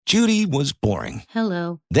Judy was boring.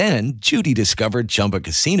 Hello. Then Judy discovered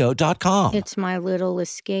ChumbaCasino.com. It's my little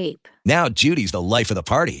escape. Now Judy's the life of the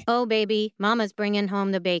party. Oh, baby, mama's bringing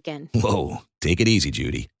home the bacon. Whoa, take it easy,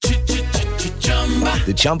 Judy.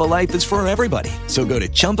 The Chumba life is for everybody. So go to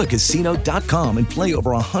ChumbaCasino.com and play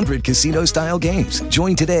over 100 casino-style games.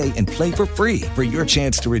 Join today and play for free for your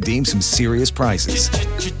chance to redeem some serious prizes.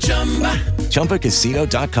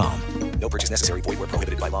 ChumbaCasino.com. No purchase necessary. Void where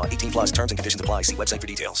prohibited by law. 18 plus terms and conditions apply. See website for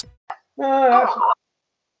details. Don't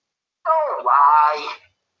lie.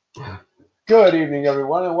 Good evening,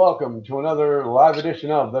 everyone, and welcome to another live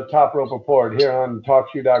edition of the Top Rope Report here on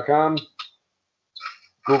TalkShoe.com,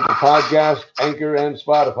 Google Podcast, Anchor, and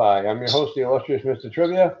Spotify. I'm your host, the illustrious Mr.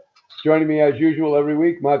 Trivia. Joining me as usual every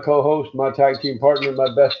week, my co-host, my tag team partner,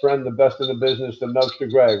 my best friend, the best in the business, the Nugster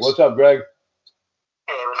Greg. What's up, Greg?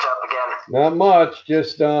 Hey, what's up again? Not much.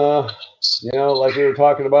 Just, like we were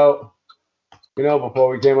talking about, before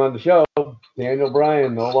we came on the show, Daniel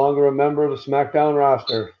Bryan, no longer a member of the SmackDown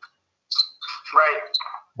roster. Right.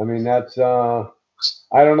 I mean, that's, I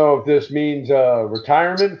don't know if this means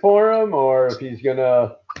retirement for him or if he's going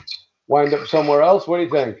to wind up somewhere else. What do you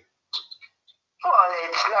think? Well,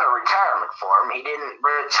 it's not a retirement for him. He didn't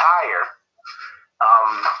retire.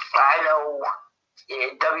 I know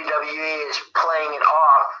WWE is playing it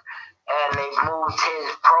off, and they've moved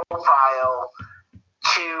his profile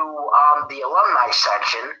to the alumni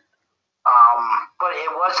section, but it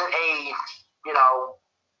wasn't a,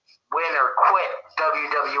 win or quit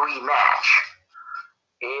WWE match.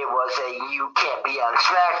 It was a you can't be on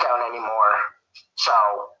SmackDown anymore. So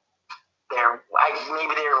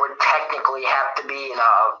maybe there would technically have to be an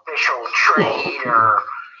official trade or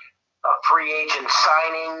a free agent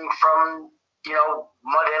signing from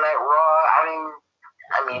Monday Night Raw.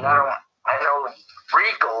 I know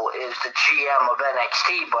Regal is the GM of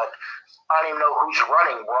NXT, but I don't even know who's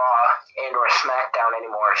running Raw and or SmackDown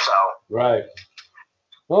anymore. So right.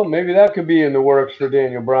 Well, maybe that could be in the works for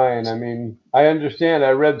Daniel Bryan. I mean, I understand.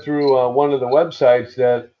 I read through one of the websites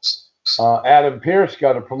that Adam Pearce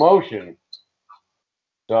got a promotion.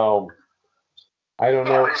 So I don't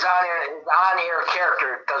know. But his on-air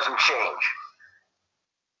character doesn't change.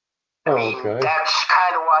 I mean, that's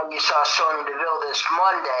kind of why you saw Sonya Deville this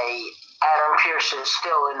Monday. Adam Pearce is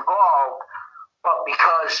still involved, but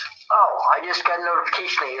because, I just got a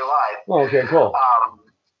notification that you're live. Oh, okay, cool.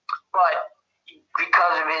 But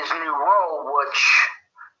because of his new role, which,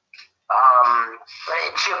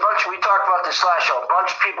 we talked about this last show, a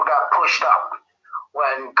bunch of people got pushed up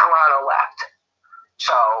when Carano left.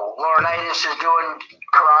 So Laurinaitis is doing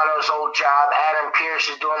Carano's old job. Adam Pearce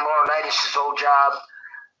is doing Laurinaitis' old job.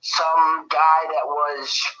 Some guy that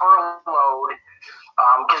was furloughed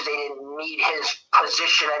because they didn't need his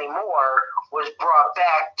position anymore was brought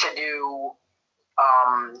back to do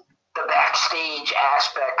the backstage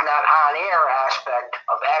aspect, not on-air aspect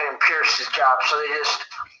of Adam Pearce's job. So they just,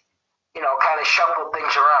 kind of shuffled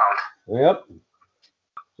things around. Yep.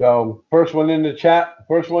 So first one in the chat,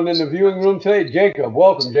 first one in the viewing room today, Jacob.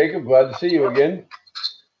 Welcome, Jacob. Glad to see you again.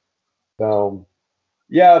 So,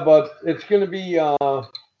 yeah, but it's going to be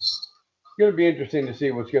interesting to see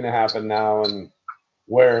what's going to happen now and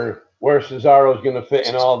where Cesaro is going to fit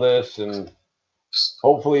in all this, and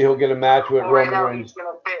hopefully he'll get a match with Roman Reigns.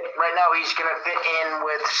 Right now, he's going to fit in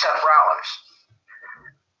with Seth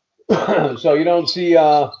Rollins. So you don't see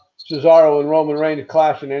Cesaro and Roman Reigns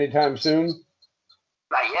clashing anytime soon?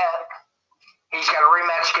 Not yet. He's got a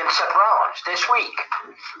rematch against Seth Rollins this week.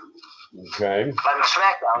 Okay. And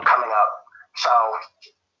SmackDown coming up. So.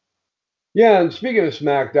 Yeah, and speaking of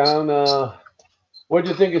SmackDown, what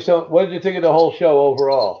did you think of the whole show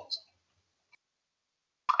overall?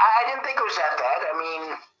 I didn't think it was that bad. I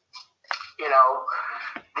mean,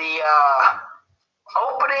 the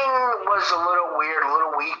opening was a little weird, a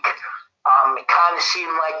little weak. It kind of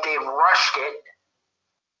seemed like they rushed it,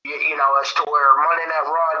 as to where Monday Night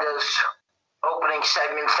Raw does opening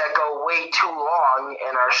segments that go way too long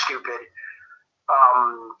and are stupid.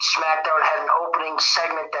 SmackDown had an opening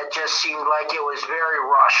segment that just seemed like it was very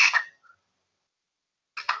rushed.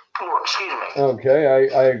 Oh, excuse me. Okay,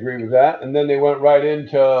 I agree with that. And then they went right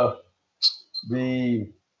into the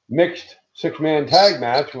mixed six-man tag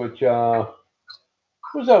match, which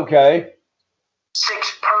was okay.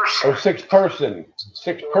 Six-person.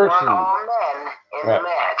 All men in the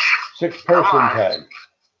match. Six-person tag.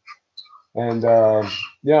 And,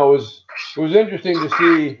 it was interesting to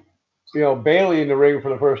see, Bayley in the ring for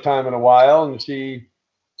the first time in a while, and she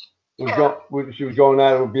was going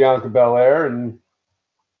at it with Bianca Belair, and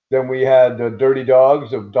then we had the Dirty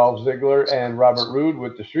Dogs of Dolph Ziggler and Robert Roode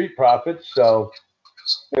with the Street Profits. So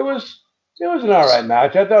it was It was an all right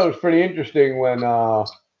match. I thought it was pretty interesting when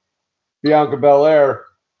Bianca Belair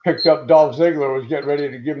picked up Dolph Ziggler, was getting ready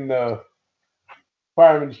to give him the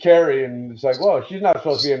fireman's carry, and it's like, well, she's not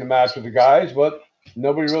supposed to be in the match with the guys, but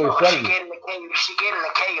nobody really said it. She gave him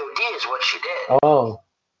the KOD is what she did. Oh.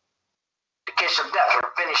 The kiss of death, her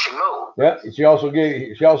finishing move. Yeah, she also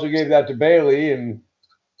gave that to Bayley, and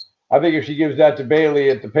I think if she gives that to Bayley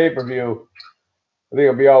at the pay-per-view, I think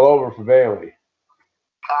it'll be all over for Bayley.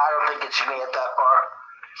 I don't think it should be at that part.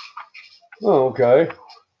 Oh, okay.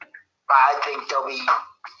 I think there'll be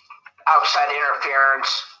outside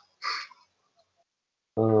interference.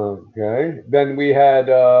 Okay. Then we had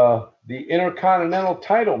the Intercontinental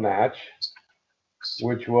title match,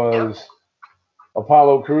 which was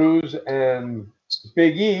Apollo Crews and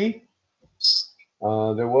Big E.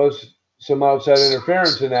 There was some outside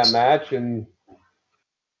interference in that match, and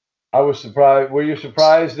I was surprised. Were you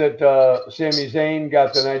surprised that Sami Zayn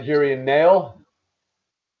got the Nigerian nail?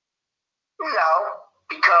 No,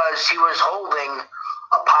 because he was holding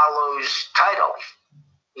Apollo's title.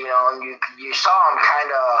 You know, and you saw him kind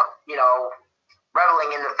of, you know,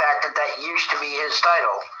 reveling in the fact that that used to be his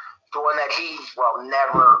title. The one that he,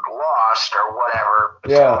 never lost or whatever.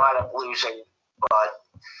 Yeah. Wound up losing. But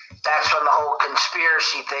that's when the whole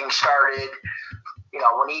conspiracy thing started, you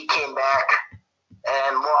know, when he came back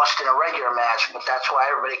and lost in a regular match. But that's why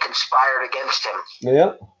everybody conspired against him.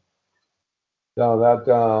 Yeah. So that,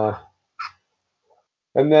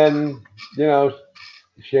 and then, you know,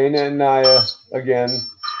 Shayna and Nia again.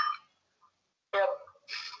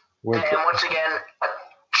 Yep. And once again, a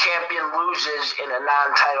champion loses in a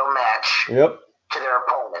non-title match. Yep. To their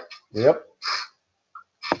opponent. Yep.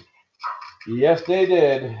 Yes, they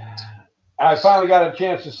did. I finally got a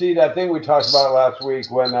chance to see that thing we talked about last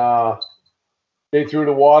week when they threw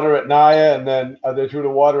the water at Nia, and then they threw the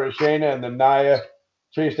water at Shayna, and then Nia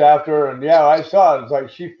chased after her. And yeah, I saw it. It's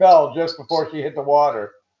like she fell just before she hit the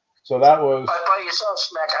water. So that was. I thought you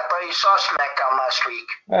saw SmackDown last week.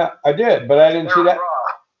 Yeah, I did, but I didn't see that. Raw.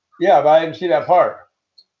 Yeah, but I didn't see that part.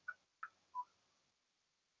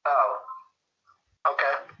 Oh.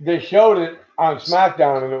 Okay. They showed it on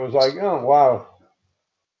SmackDown, and it was like, oh wow,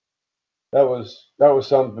 that was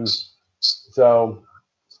something. So,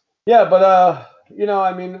 yeah, but you know,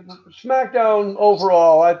 I mean, SmackDown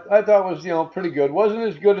overall, I thought was, you know, pretty good. Wasn't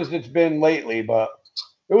as good as it's been lately, but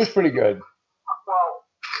it was pretty good. Well,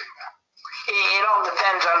 it all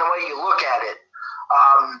depends on the way you look at it.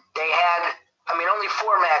 They had, only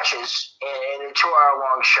 4 matches in a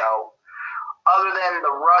 2-hour-long show. Other than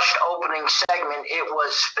the rushed opening segment, it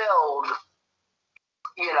was filled,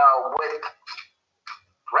 you know, with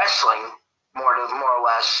wrestling, more or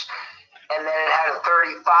less. And then it had a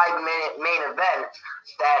 35-minute main event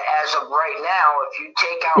that, as of right now, if you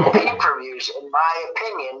take out pay-per-views, in my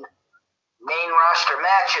opinion, main roster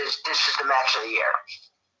matches, this is the match of the year.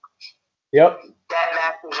 Yep. That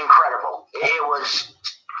match was incredible. It was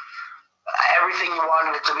everything you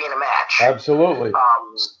wanted it to be in a match. Absolutely. It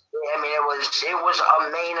was a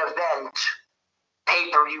main event,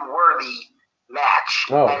 pay-per-view worthy match,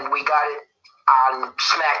 and we got it on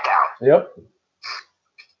SmackDown. Yep.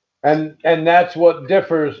 And that's what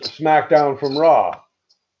differs SmackDown from Raw,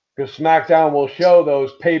 because SmackDown will show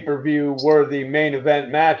those pay-per-view worthy main event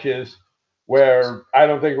matches, where I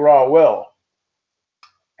don't think Raw will.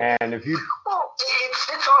 And if you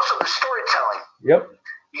it's also the storytelling. Yep.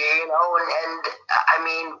 You know, and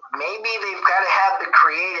maybe they've got to have the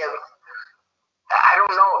creative. I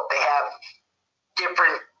don't know if they have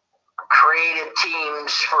different creative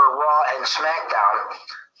teams for Raw and SmackDown,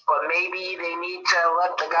 but maybe they need to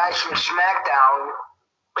let the guys from SmackDown,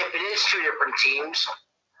 if it is 2 different teams,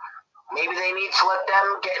 maybe they need to let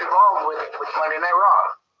them get involved with Monday Night Raw.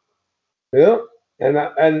 Yeah,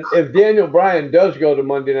 and if Daniel Bryan does go to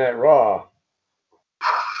Monday Night Raw,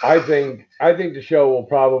 I think the show will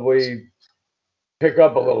probably pick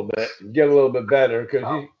up a little bit, get a little bit better,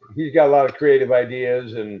 because he's got a lot of creative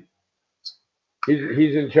ideas, and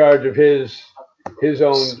he's in charge of his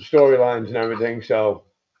own storylines and everything. So.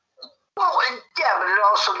 Well, yeah, but it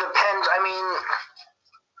also depends.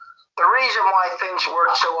 The reason why things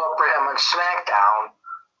worked so well for him on SmackDown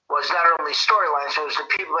was not only storylines, it was the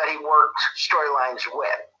people that he worked storylines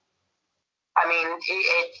with.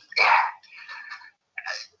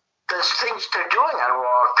 The things they're doing on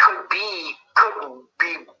Raw couldn't be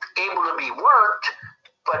able to be worked,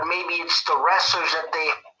 but maybe it's the wrestlers that they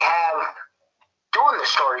have doing the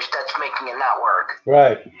stories that's making it not work.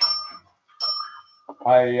 Right.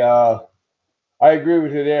 I agree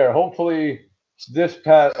with you there. Hopefully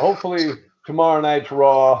tomorrow night's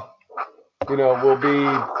Raw will be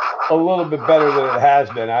a little bit better than it has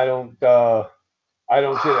been. I don't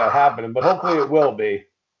see that happening, but hopefully it will be.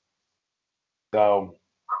 So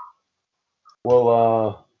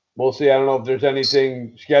we'll see. I don't know if there's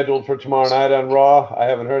anything scheduled for tomorrow night on Raw. I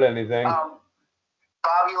haven't heard anything.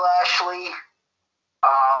 Bobby Lashley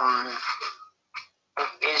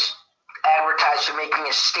is advertised making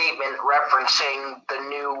a statement referencing the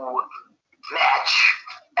new match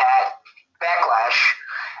at Backlash,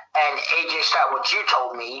 and AJ Styles, what you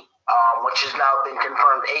told me, which has now been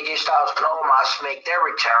confirmed, AJ Styles and Omos make their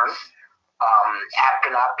return after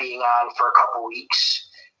not being on for a couple weeks.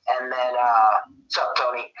 And then, what's up,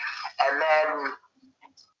 Tony? And then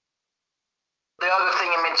the other thing,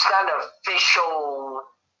 I mean, it's not an official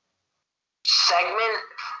segment,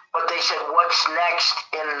 but they said, what's next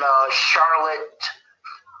in the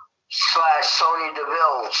Charlotte/Sonya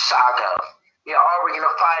Deville saga? Are we going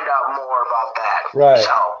to find out more about that? Right.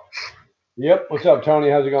 So. Yep. What's up, Tony?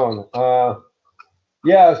 How's it going?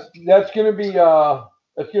 Yes, that's going to be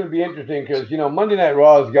interesting because Monday Night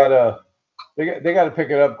Raw has got to they got to pick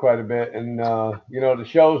it up quite a bit, and the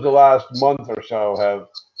shows the last month or so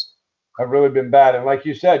have really been bad. And like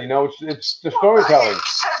you said, it's the storytelling. It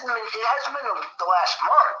hasn't been the last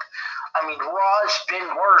month. I mean, Raw's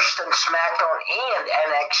been worse than SmackDown and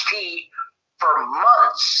NXT for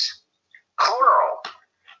months, plural,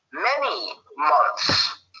 many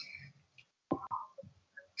months.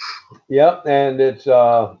 Yep, and it's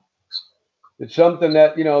something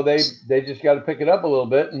that they just got to pick it up a little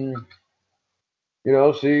bit and see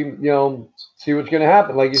what's going to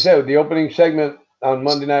happen. Like you said, with the opening segment on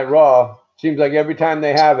Monday Night Raw, seems like every time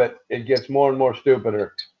they have it, it gets more and more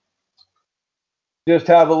stupider. Just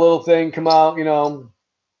have a little thing come out,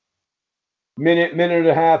 minute and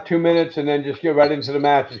a half, 2 minutes, and then just get right into the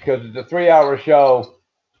matches because it's a 3-hour show,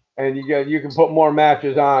 and you can put more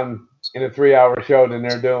matches on in a 3-hour show than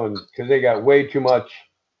they're doing because they got way too much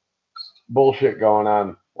bullshit going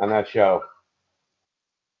on that show.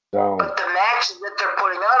 So. But the matches that they're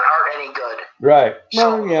putting on aren't any good. Right.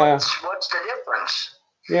 So well, yeah. What's the difference?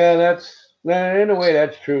 Yeah, in a way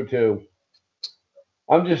that's true too.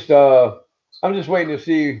 I'm just waiting to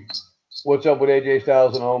see what's up with AJ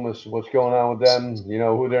Styles and Omos, what's going on with them,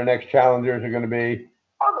 who their next challengers are going to be.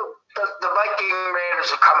 Well, the Viking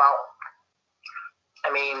Raiders have come out.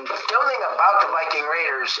 I mean, the only thing about the Viking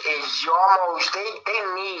Raiders is they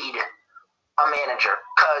need a manager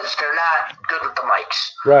because they're not good with the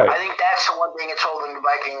mics. Right. I think that's the one thing that's holding the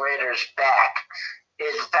Viking Raiders back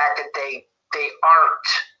is the fact that they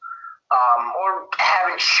aren't or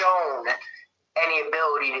haven't shown any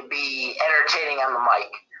ability to be entertaining on the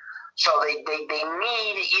mic. So they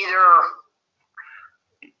need either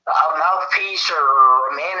a mouthpiece or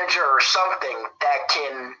a manager or something that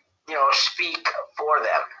can speak for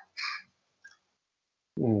them.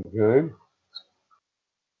 Okay.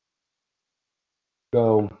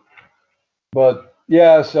 So, but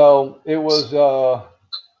yeah, so it was.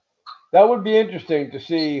 That would be interesting to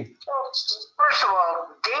see. Well, first of all,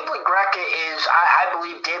 Dave LaGreca is, I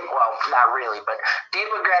believe, not really, but Dave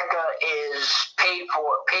LaGreca is paid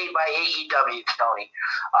by AEW, Tony.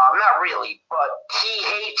 Not really, but he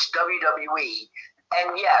hates WWE.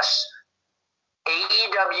 And yes,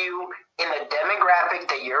 AEW in the demographic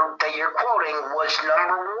that you're quoting was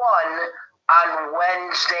number 1 on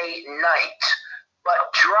Wednesday night,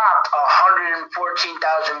 but dropped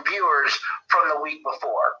 114,000 viewers from the week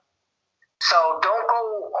before. So don't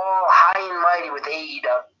go all high and mighty with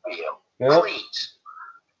AEW, please.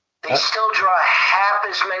 They still draw half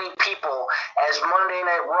as many people as Monday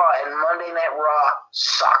Night Raw, and Monday Night Raw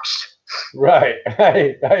sucks. Right,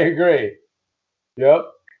 I agree.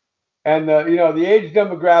 Yep. And the age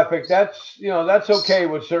demographic, that's okay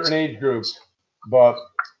with certain age groups, but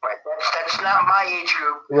right, that's not my age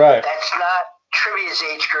group. Right. That's not Trivia's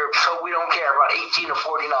age group, so we don't care about 18 to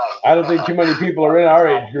 49. I don't think too many people are in our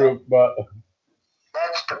age group, but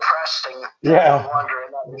that's depressing. Yeah. No wonder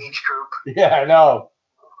in that age group. Yeah, I know.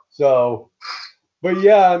 So, but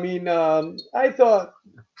yeah, I mean, I thought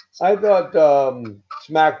SmackDown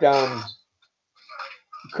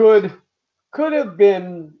could have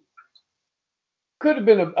been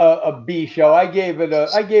a B show. I gave it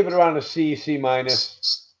around a C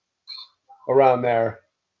minus, around there.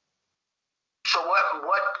 So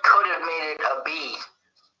what could have made it a B?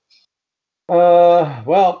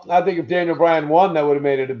 Well, I think if Daniel Bryan won, that would have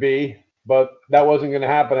made it a B, but that wasn't going to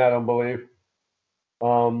happen, I don't believe.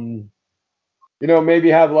 Maybe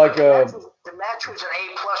have like the match was an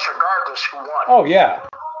A+ regardless who won. Oh yeah.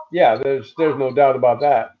 There's no doubt about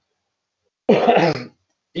that.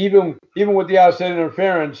 even with the outside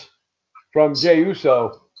interference from Jey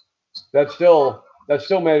Uso, that still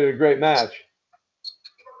made it a great match.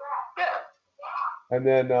 Yeah. And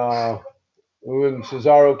then when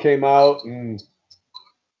Cesaro came out, and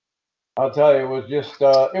I'll tell you, it was just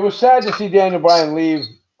it was sad to see Daniel Bryan leave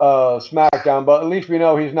SmackDown, but at least we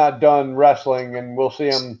know he's not done wrestling, and we'll see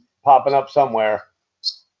him popping up somewhere.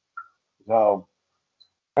 So,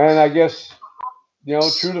 and I guess, you know,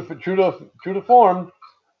 true to form,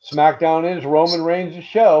 SmackDown is Roman Reigns'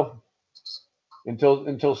 show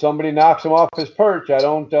until somebody knocks him off his perch. I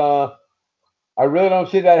really don't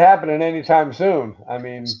see that happening anytime soon. I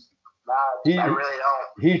mean, I really don't.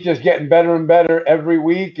 He's just getting better and better every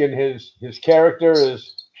week, and his character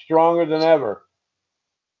is stronger than ever.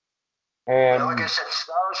 And like I said,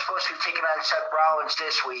 Cesaro's supposed to be taking on Seth Rollins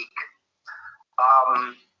this week.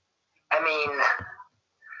 I mean,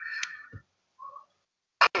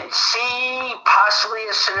 I could see possibly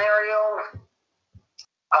a scenario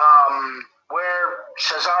where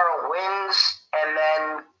Cesaro wins and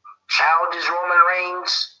then challenges Roman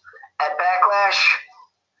Reigns at Backlash.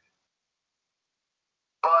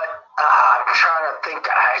 But I'm trying to think.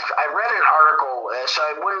 I read an article, so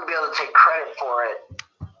I wouldn't be able to take credit for it.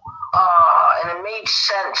 And it made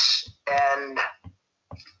sense. And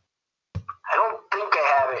I don't think I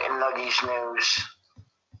have it in Nuggies News.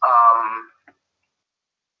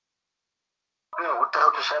 What the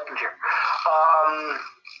hell just happened here?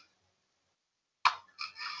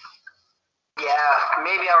 Yeah,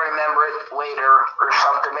 maybe I'll remember it later or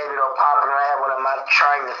something. Maybe it'll pop in my head when I'm not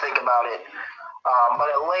trying to think about it. But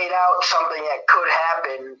it laid out something that could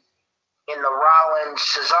happen in the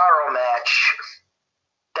Rollins-Cesaro match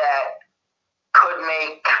that could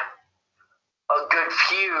make a good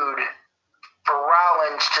feud for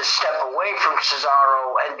Rollins to step away from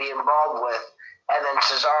Cesaro and be involved with, and then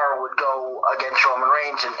Cesaro would go against Roman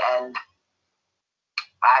Reigns, and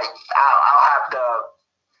I'll have to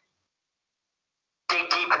dig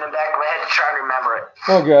deep in the back of my head to try and remember it.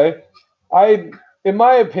 Okay. In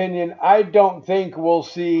my opinion, I don't think we'll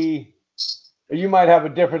see, you might have a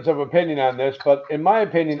difference of opinion on this, but in my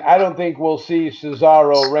opinion, I don't think we'll see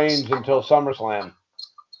Cesaro Reigns until SummerSlam.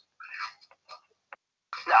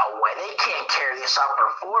 No way, they can't carry this out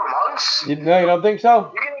for 4 months. No, you don't think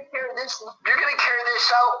so? You're gonna carry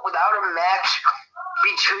this out without a match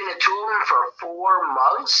between the two of them for 4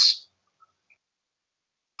 months?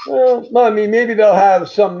 Well, I mean, maybe they'll have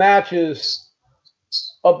some matches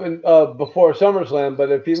up in before SummerSlam,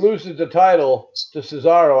 but if he loses the title to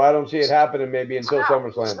Cesaro, I don't see it happening maybe until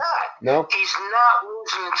SummerSlam. He's not. No? He's not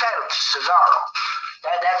losing the title to Cesaro.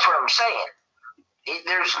 That's what I'm saying.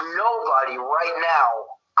 There's nobody right now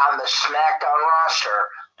on the SmackDown roster,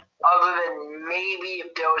 other than maybe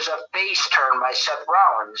if there was a face turn by Seth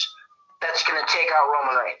Rollins, that's going to take out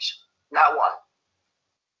Roman Reigns. Not one.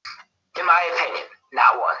 In my opinion,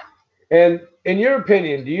 not one. And in your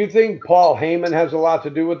opinion, do you think Paul Heyman has a lot to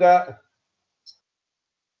do with that?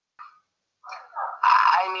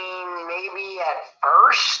 I mean, maybe at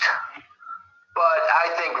first, but I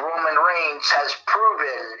think Roman Reigns has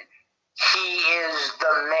proven he is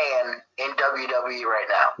the man in WWE right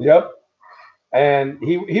now. Yep. And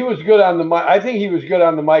he was good on the mic. I think he was good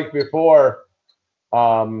on the mic before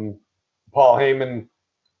Paul Heyman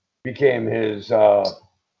became his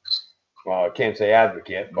can't say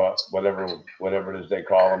advocate, but whatever it is they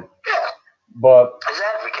call him. Yeah. But his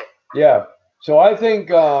advocate. Yeah. So I think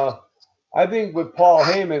with Paul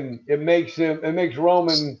Heyman, it makes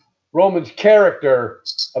Roman's character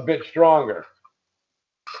a bit stronger.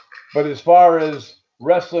 But as far as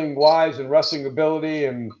wrestling wise and wrestling ability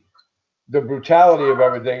and the brutality of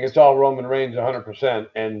everything, it's all Roman Reigns 100%.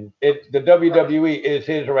 And the WWE is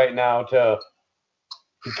his right now to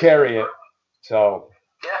carry it. So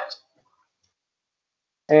yeah.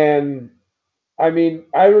 And I mean,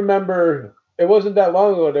 I remember it wasn't that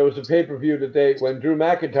long ago. There was a pay-per-view that when Drew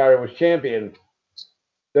McIntyre was champion,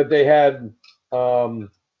 that they had Roman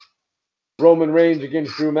Reigns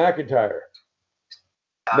against Drew McIntyre.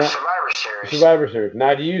 Survivor Series.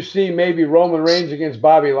 Now, do you see maybe Roman Reigns against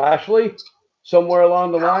Bobby Lashley somewhere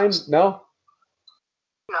along the line? No.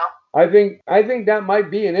 No. I think that might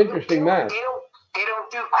be an interesting match. They don't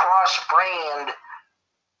do cross-brand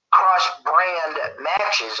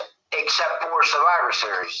matches except for Survivor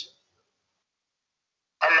Series.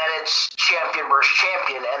 And then it's champion versus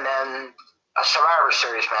champion, and then a Survivor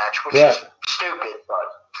Series match, which is stupid, but...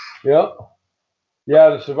 Yep. Yeah,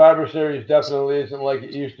 the Survivor Series definitely isn't like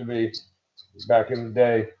it used to be back in the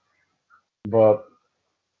day. But,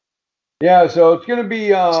 yeah, so it's gonna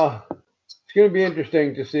be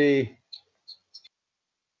interesting to see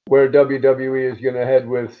where WWE is gonna head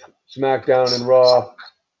with SmackDown and Raw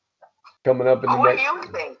coming up in the next. Who do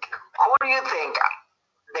you think do you think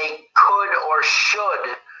they could or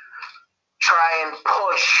should try and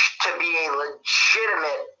push to be a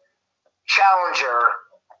legitimate challenger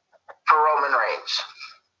for Roman Reigns?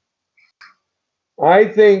 I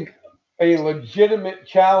think a legitimate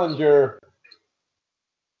challenger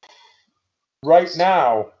right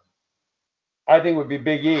now, I think would be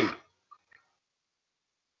Big E.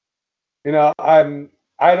 You know, I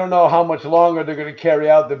don't know how much longer they're going to carry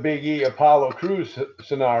out the Big E Apollo Crews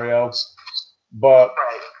scenario, but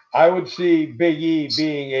Right. I would see Big E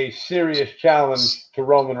being a serious challenge to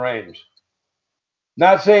Roman Reigns.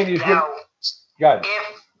 Not saying he's Now, good.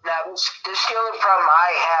 This is the only problem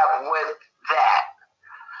I have with that.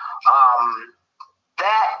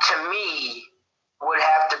 That to me would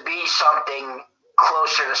have to be something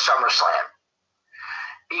closer to SummerSlam,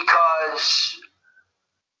 because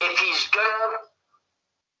if he's gonna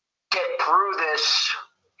get through this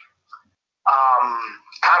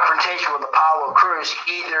confrontation with Apollo Crews,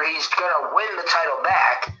 either he's gonna win the title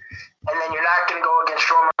back, and then you're not gonna go against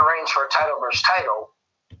Roman Reigns for a title versus title.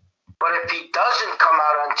 But if he doesn't come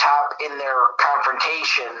out on top in their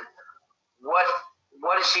confrontation, what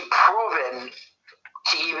has he proven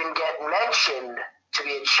to even get mentioned to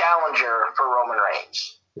be a challenger for Roman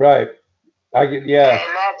Reigns? Right. Yeah.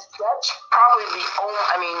 And that's probably the only.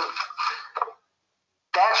 I mean,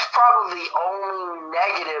 that's probably the only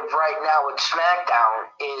negative right now with SmackDown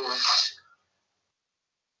is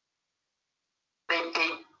they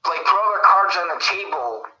like throw their cards on the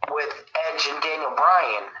table with Edge and Daniel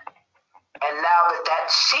Bryan, and now that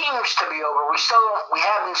seems to be over, we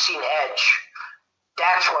haven't seen Edge.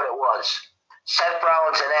 That's what it was. Seth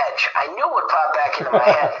Rollins and Edge. I knew it would pop back into my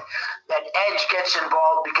head that Edge gets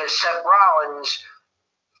involved because Seth Rollins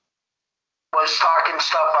was talking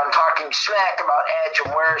stuff on Talking Smack about Edge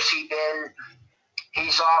and where's he been.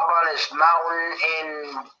 He's off on his mountain in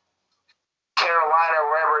Carolina or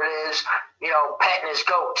wherever it is, petting his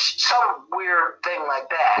goats. Some weird thing like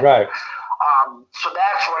that. Right. So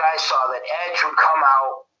that's what I saw, that Edge would come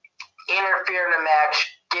out, interfere in the match,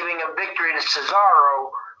 giving a victory to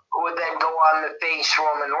Cesaro, who would then go on to face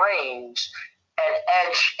Roman Reigns, and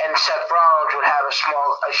Edge and Seth Rollins would have a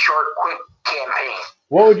short, quick campaign.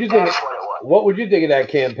 What would you think? That's what it was. What would you think of that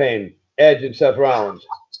campaign, Edge and Seth Rollins?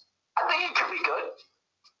 I think it could be good.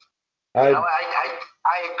 I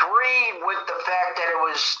agree with the fact that it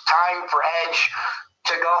was time for Edge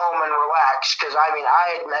to go home and relax, because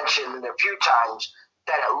I had mentioned a few times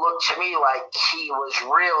that it looked to me like he was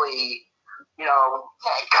really,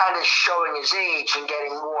 kind of showing his age and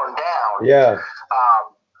getting worn down. Yeah.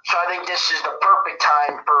 So I think this is the perfect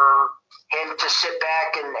time for him to sit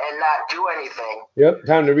back and not do anything. Yep,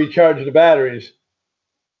 time to recharge the batteries.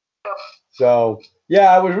 Yep. So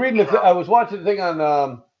yeah, I was reading I was watching the thing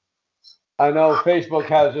on. I know Facebook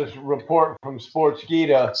has this report from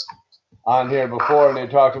Sportskeeda on here before, and they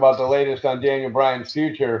talked about the latest on Daniel Bryan's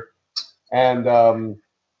future. And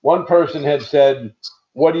one person had said,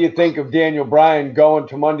 "What do you think of Daniel Bryan going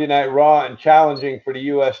to Monday Night Raw and challenging for the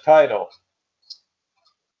U.S. title?"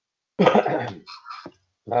 Yeah,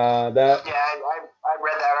 I read that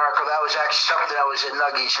article. That was actually something that was in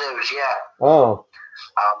Nuggies News. Yeah. Oh.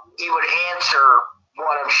 He would answer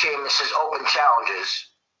one of Sheamus's open challenges.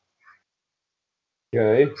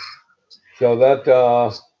 Okay. So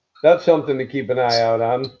that's something to keep an eye out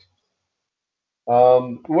on.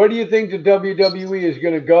 Where do you think the WWE is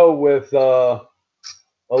going to go with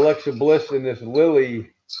Alexa Bliss in this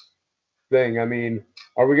Lily thing? I mean,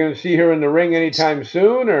 are we going to see her in the ring anytime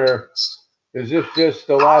soon, or is this just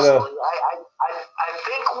a lot of... I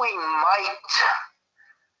think we might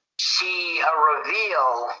see a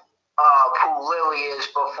reveal of who Lily is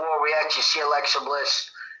before we actually see Alexa Bliss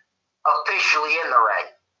officially in the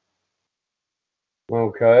ring.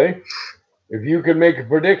 Okay. If you could make a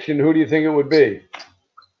prediction, who do you think it would be?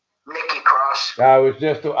 Nikki Cross. I was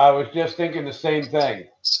just thinking the same thing.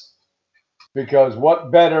 Because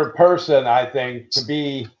what better person, I think, to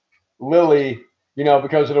be Lily,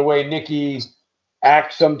 because of the way Nikki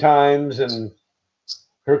acts sometimes and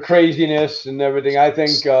her craziness and everything. I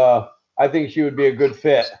think she would be a good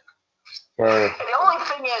fit for her. The only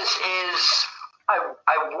thing is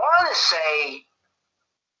I want to say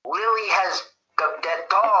Lily has that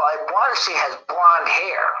doll. I want to say has blonde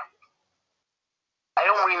hair. I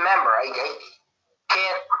don't remember. I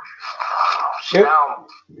can't. Now.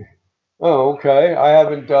 Oh, okay. I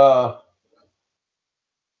haven't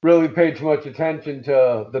really paid too much attention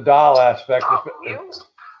to the doll aspect. You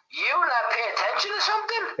not paying attention to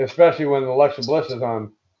something? Especially when Alexa Bliss is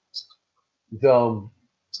on. So,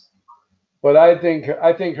 but I think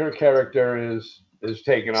her character is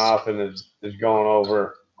taking off and is going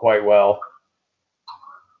over quite well.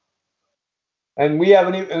 And we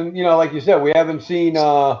haven't even, like you said, we haven't seen,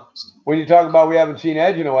 when you talk about we haven't seen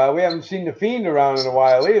Edge in a while, we haven't seen The Fiend around in a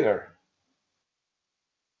while either.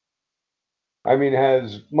 I mean,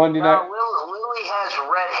 has Monday Night... Lily has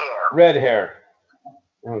red hair. Red hair.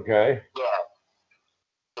 Okay.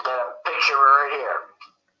 Yeah. Got a picture right here.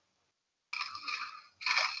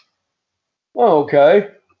 Oh, okay.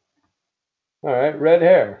 All right, red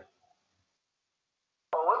hair.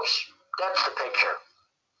 Oh, whoops. That's the picture.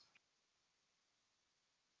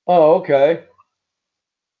 Oh, okay.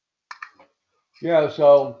 Yeah,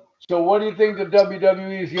 so what do you think the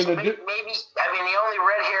WWE is going to do? Maybe, I mean, the only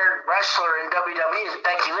red-haired wrestler in WWE is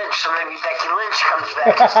Becky Lynch, so maybe Becky Lynch comes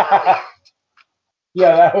back as Lily.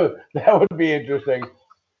 Yeah, that would be interesting.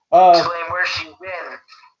 Explain where she's been.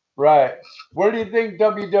 Right. Where do you think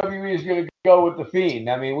WWE is going to go with The Fiend?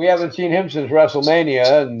 I mean, we haven't seen him since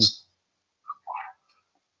WrestleMania, and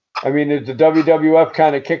I mean, is the WWF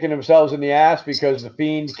kind of kicking themselves in the ass because the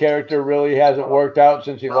Fiend character really hasn't worked out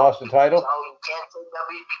since he lost the title? No, you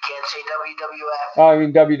can't say WWF. Oh, I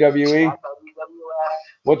mean WWE. Not WWF.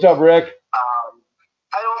 What's up, Rick?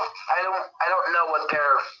 I don't know what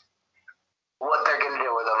they're gonna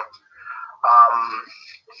do with him.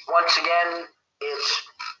 Once again, it's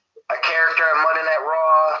a character on Monday Night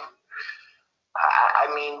Raw.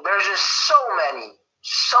 I mean, there's just so many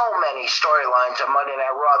storylines on Monday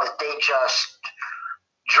Night Raw that they just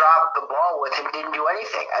dropped the ball with and didn't do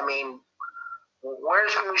anything. I mean,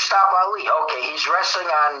 where's Mustafa Ali? Okay, he's wrestling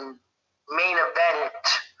on main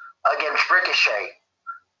event against Ricochet.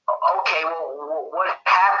 Okay, well, what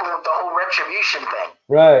happened with the whole Retribution thing?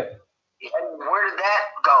 Right. And where did that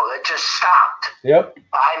go? It just stopped. Yep.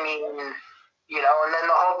 I mean, and then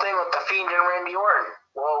the whole thing with the Fiend and Randy Orton.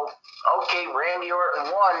 Well, okay, Randy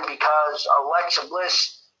Orton won because Alexa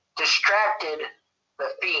Bliss distracted the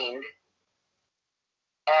Fiend,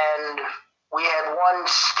 and we had one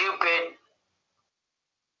stupid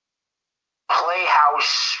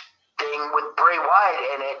playhouse thing with Bray Wyatt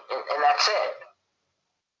in it, and that's it.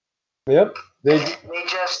 Yep. They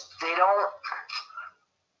don't.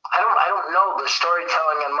 I don't know. The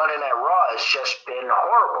storytelling on Monday Night Raw has just been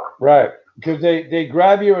horrible. Right. Because they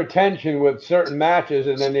grab your attention with certain matches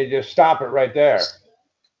and then they just stop it right there.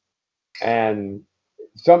 And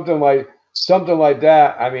something like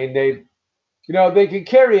that, I mean, they can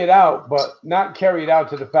carry it out, but not carry it out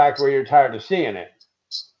to the fact where you're tired of seeing it.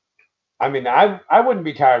 I mean, I wouldn't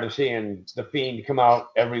be tired of seeing the Fiend come out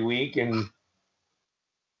every week,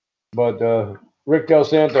 but Rick Del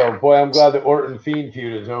Santo, boy, I'm glad the Orton Fiend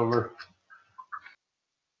feud is over.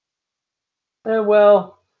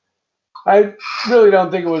 Well, I really don't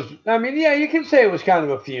think it was. I mean, yeah, you can say it was kind of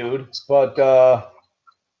a feud, but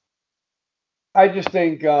I just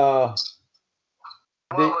think what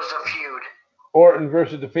was a feud? Orton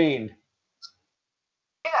versus the Fiend.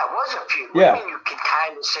 Yeah, it was a feud. Yeah. What do you mean you can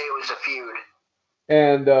kind of say it was a feud?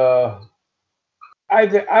 And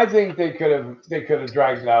I think they could have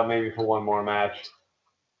dragged it out maybe for one more match.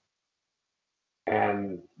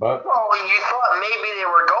 But you thought maybe they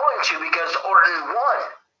were going to because Orton won.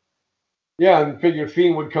 Yeah, and figured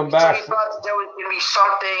Fiend would come back. So you thought that there was going to be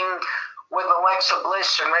something with Alexa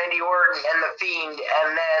Bliss and Randy Orton and the Fiend,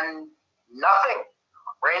 and then nothing.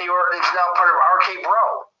 Randy Orton's now part of RK Bro.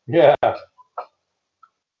 Yeah.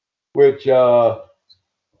 Which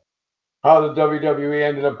how the WWE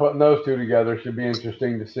ended up putting those two together should be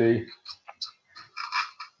interesting to see.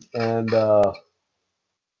 And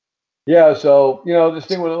yeah, so this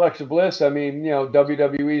thing with Alexa Bliss, I mean,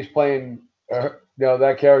 WWE's playing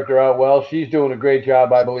that character out well. She's doing a great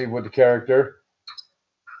job, I believe, with the character.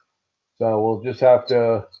 So we'll just have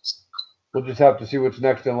to see what's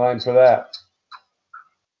next in line for that.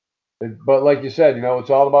 But like you said, it's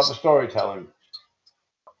all about the storytelling.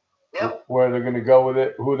 Yep. Where they're going to go with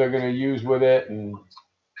it, who they're going to use with it, and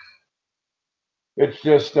it's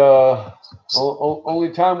just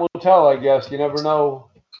only time will tell, I guess. You never know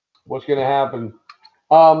what's going to happen.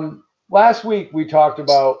 Last week we talked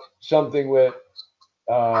about something with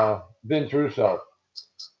Vince Russo,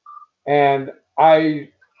 and I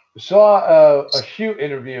saw a shoot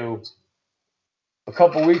interview a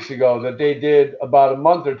couple weeks ago that they did about a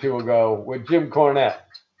month or two ago with Jim Cornette.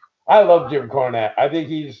 I love Jim Cornette. I think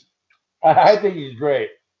he's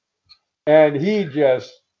great. And he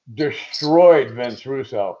just destroyed Vince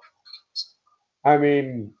Russo. I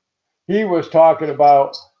mean, he was talking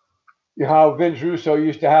about how Vince Russo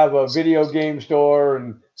used to have a video game store,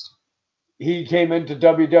 and he came into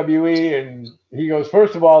WWE, and he goes,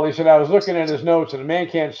 first of all, he said, I was looking at his notes, and the man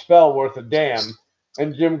can't spell worth a damn.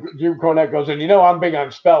 And Jim Cornette goes, and I'm big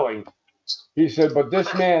on spelling. He said, but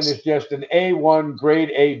this man is just an A1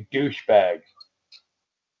 grade A douchebag.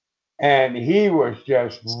 And he was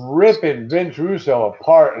just ripping Vince Russo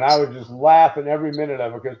apart, and I was just laughing every minute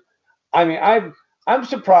of it because, I mean, I'm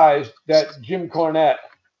surprised that Jim Cornette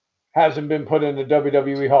hasn't been put in the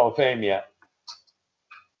WWE Hall of Fame yet.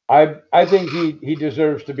 I think he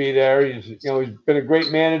deserves to be there. He's been a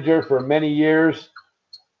great manager for many years,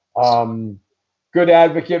 good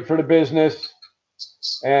advocate for the business,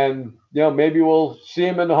 and maybe we'll see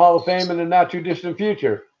him in the Hall of Fame in the not too distant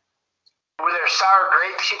future. Were there sour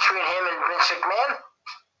grapes between him and Vince McMahon?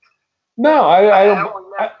 No, I don't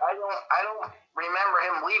remember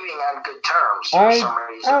him leaving on good terms for some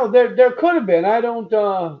reason. Oh, there could have been. I don't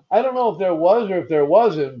know if there was or if there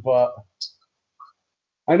wasn't, but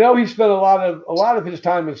I know he spent a lot of his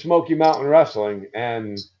time in Smoky Mountain Wrestling,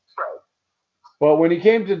 and but when he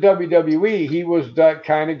came to WWE, he was that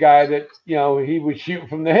kind of guy that he would shoot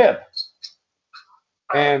from the hip,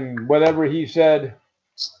 and whatever he said.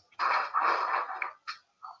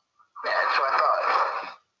 Yeah, that's what I thought.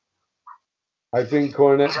 I think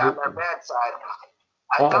Cornette. He's on their bad side.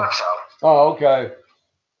 I thought so. Oh, okay.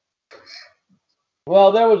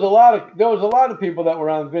 Well, there was a lot of people that were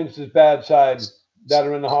on Vince's bad side that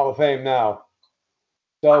are in the Hall of Fame now.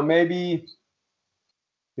 So maybe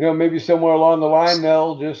somewhere along the line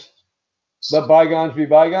they'll just let bygones be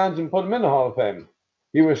bygones and put him in the Hall of Fame.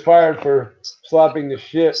 He was fired for slapping the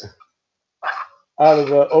shit out of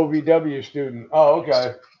the OVW student. Oh,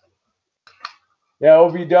 okay. Yeah,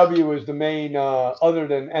 OVW was the main, other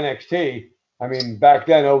than NXT. I mean, back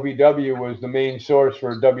then OVW was the main source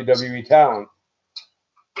for WWE talent.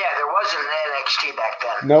 Yeah, there wasn't an NXT back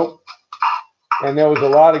then. Nope. And there was a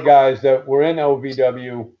lot of guys that were in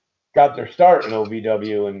OVW, got their start in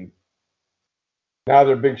OVW, and now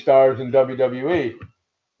they're big stars in WWE.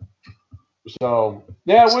 So,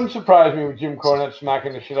 yeah, it wouldn't surprise me with Jim Cornette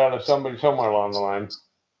smacking the shit out of somebody somewhere along the line.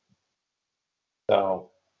 So,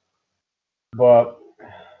 but,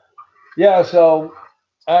 yeah, so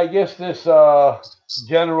I guess this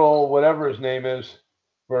general, whatever his name is,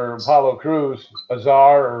 for Apollo Crews,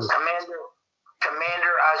 Azar or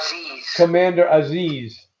Commander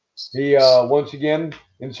Aziz. He once again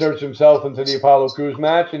inserts himself into the Apollo Crews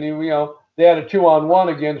match, and they had a 2-on-1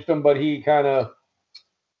 against him, but he kind of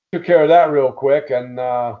took care of that real quick. And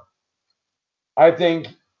I think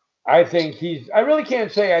I really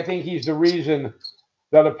can't say I think he's the reason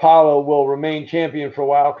that Apollo will remain champion for a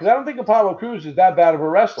while, because I don't think Apollo Crews is that bad of a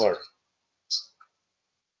wrestler.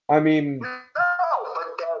 I mean, no,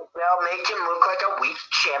 but they'll make him look like a weak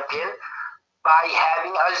champion by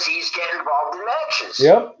having Aziz get involved in matches.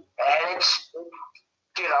 Yep. And it's,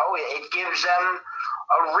 it gives them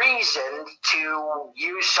a reason to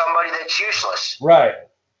use somebody that's useless. Right.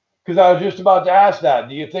 Because I was just about to ask that.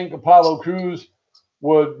 Do you think Apollo Crews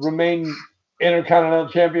would remain Intercontinental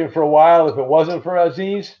Champion for a while if it wasn't for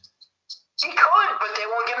Aziz? He could, but they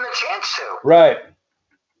won't give him the chance to. Right. And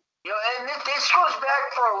this goes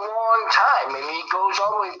back for a long time. I mean, it goes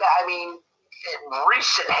all the way back. I mean, in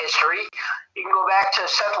recent history, you can go back to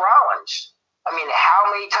Seth Rollins. I mean, how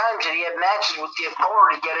many times did he have matches with the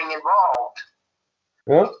Authority getting involved?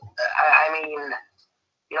 Yeah. I mean,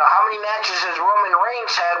 how many matches has Roman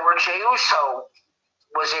Reigns had where Jey Uso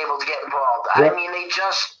was able to get involved? Yeah. I mean, they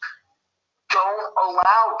just don't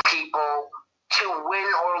allow people to win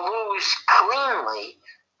or lose cleanly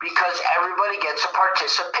because everybody gets a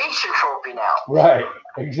participation trophy now. Right,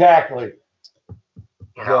 exactly.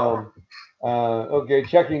 So, okay,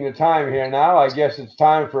 checking the time here now. I guess it's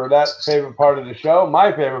time for that favorite part of the show,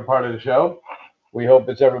 my favorite part of the show. We hope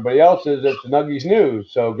it's everybody else's. It's the Nuggies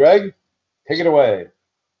News. So, Greg, take it away.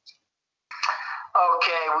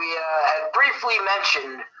 Okay, we had briefly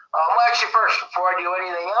mentioned, actually first, before I do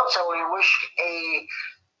anything else, I want to wish a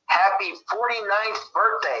happy 49th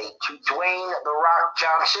birthday to Dwayne "The Rock"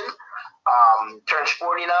 Johnson. Turns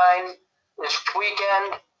 49 this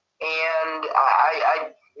weekend, and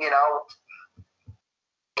I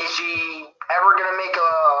is he ever going to make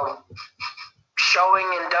a showing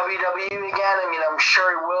in WWE again? I mean, I'm sure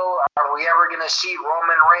he will. Are we ever going to see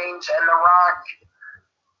Roman Reigns and The Rock?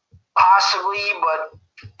 Possibly, but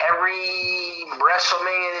every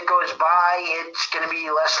WrestleMania that goes by, it's going to be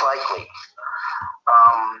less likely.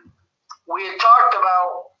 We had talked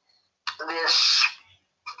about this,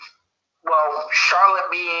 Charlotte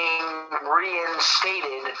being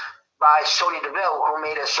reinstated by Sonya Deville, who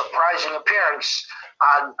made a surprising appearance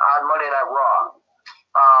on Monday Night Raw.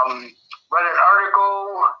 Read an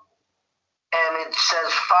article, and it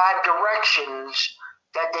says 5 directions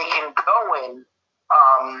that they can go in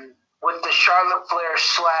with the Charlotte Flair /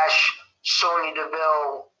 Sonya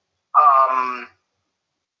Deville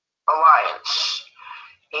alliance.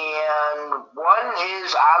 And one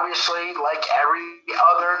is obviously, like every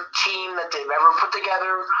other team that they've ever put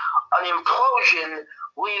together, an implosion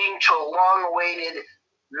leading to a long-awaited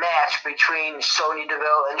match between Sonya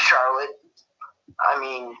Deville and Charlotte. I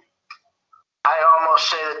mean, I almost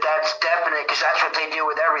say that that's definite because that's what they do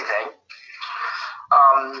with everything.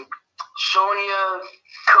 Sonya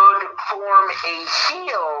could form a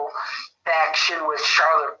heel faction with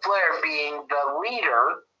Charlotte Flair being the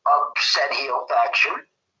leader of said heel faction.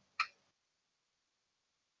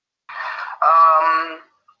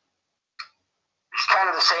 It's kind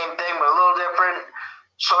of the same thing, but a little different.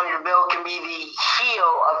 Sonya Deville can be the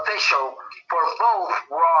heel official for both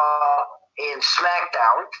Raw and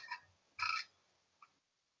SmackDown.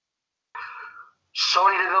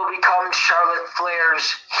 Sonya Deville becomes Charlotte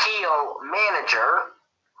Flair's heel manager.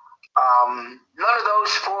 None of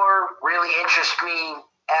those four really interest me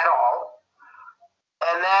at all.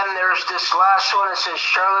 And then there's this last one that says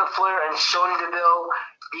Charlotte Flair and Sonya Deville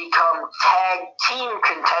become tag team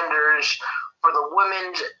contenders for the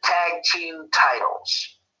women's tag team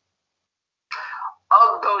titles.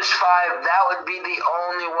 Of those five, that would be the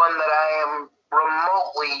only one that I am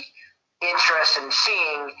remotely interested in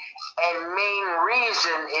seeing. And main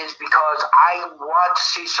reason is because I want to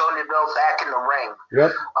see Sonya Deville back in the ring.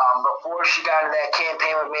 Yep. Before she got into that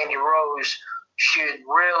campaign with Mandy Rose, she had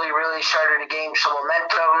really started to gain some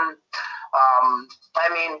momentum. I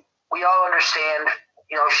mean, we all understand,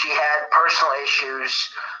 she had personal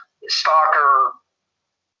issues, stalker,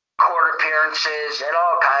 court appearances, and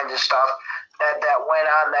all kinds of stuff that went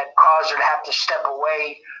on that caused her to have to step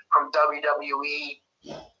away from WWE.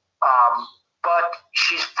 But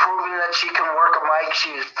she's proving that she can work a mic.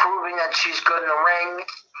 She's proving that she's good in the ring.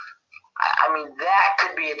 I mean, that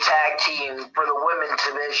could be a tag team for the women's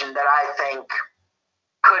division that I think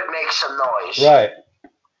could make some noise. Right.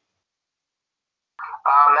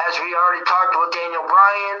 As we already talked with Daniel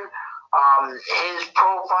Bryan, his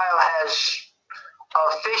profile has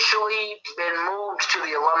officially been moved to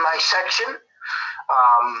the alumni section.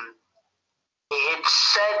 It's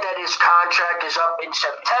said that his contract is up in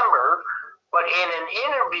September, but in an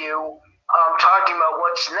interview talking about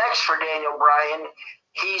what's next for Daniel Bryan,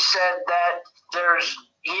 he said that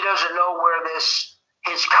he doesn't know where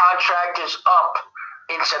his contract is up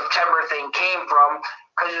in September thing came from,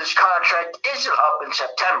 because his contract isn't up in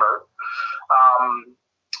September.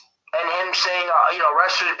 And him saying,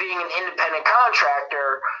 wrestlers being an independent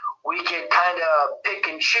contractor, we can kind of pick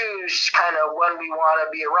and choose kind of when we want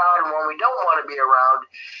to be around and when we don't want to be around.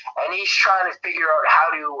 And he's trying to figure out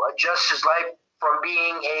how to adjust his life from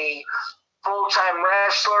being a full-time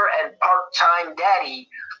wrestler and part-time daddy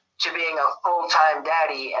to being a full-time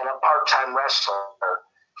daddy and a part-time wrestler.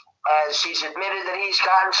 As he's admitted that he's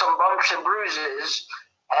gotten some bumps and bruises,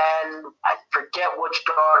 and I forget which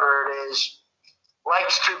daughter it is,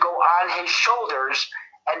 likes to go on his shoulders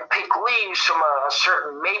and pick leaves from a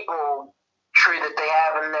certain maple tree that they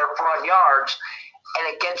have in their front yards,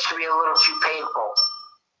 and it gets to be a little too painful.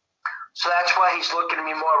 So that's why he's looking to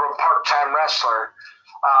be more of a part-time wrestler.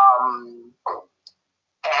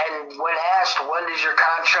 And when asked, when does your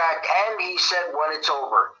contract end, he said, when it's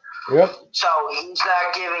over. Yep. So he's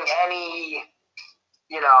not giving any,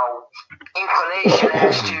 inclination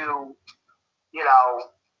as to,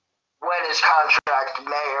 when his contract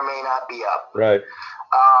may or may not be up. Right.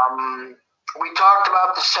 We talked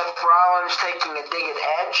about the Seth Rollins taking a dig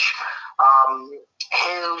at Edge.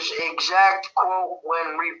 His exact quote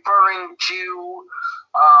when referring to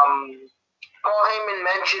Paul Heyman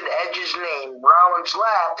mentioned Edge's name. Rollins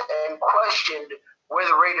laughed and questioned where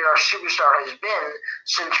the Rated R Superstar has been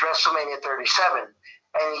since WrestleMania 37.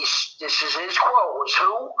 And this is his quote, was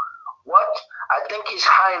who? What? I think he's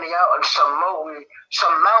hiding out on some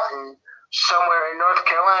mountain somewhere in North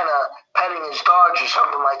Carolina petting his dogs or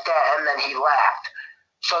something like that, and then he laughed.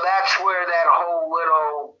 So that's where that whole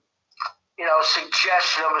little,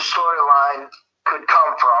 suggestion of a storyline could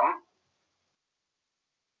come from.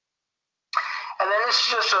 And then this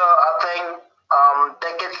is just a thing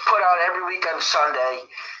that gets put out every week on Sunday,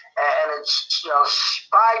 and it's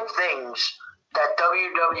 5 things that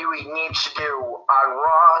WWE needs to do on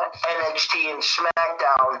Raw, NXT, and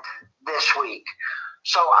SmackDown this week.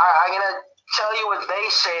 So I'm going to tell you what they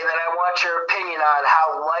say, that I want your opinion on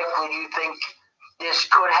how likely you think this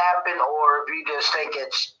could happen, or if you just think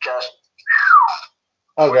it's just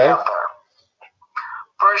okay. Out there.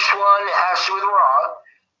 First one has to do with Raw,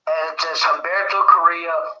 and it says Humberto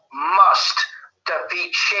Carrillo must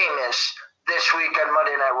defeat Sheamus this week on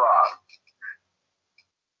Monday Night Raw.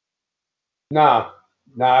 No,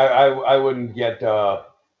 I wouldn't get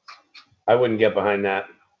I wouldn't get behind that.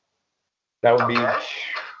 That would be,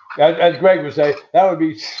 Okay. as Greg would say, that would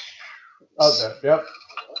be out there. Yep.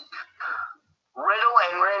 Riddle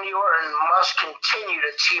and Randy Orton must continue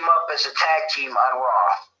to team up as a tag team on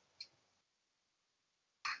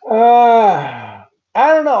Raw.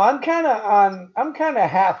 I don't know. I'm kind of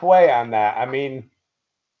halfway on that. I mean,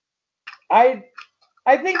 I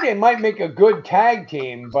think they might make a good tag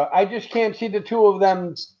team, but I just can't see the two of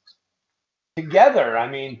them together. I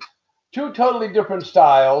mean, two totally different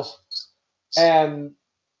styles, and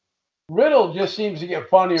Riddle just seems to get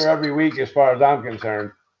funnier every week as far as I'm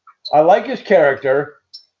concerned. I like his character,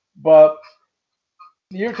 but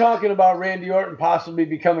you're talking about Randy Orton possibly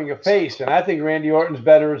becoming a face, and I think Randy Orton's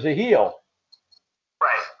better as a heel.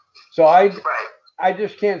 Right. So I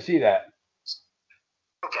just can't see that.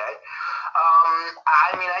 Okay.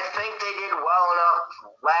 I mean, I think they did well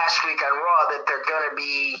enough last week on Raw that they're going to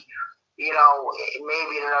be,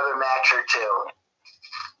 maybe in another match or two.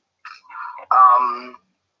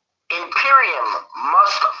 Imperium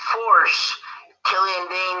must force Killian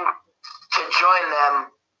Dane to join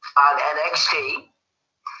them on NXT.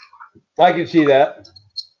 I can see that.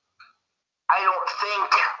 I don't think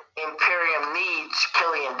Imperium needs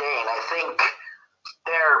Killian Dane. I think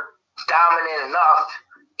they're dominant enough,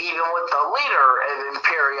 even with the leader of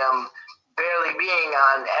Imperium barely being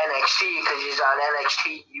on NXT because he's on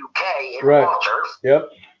NXT UK in Walter. Yep.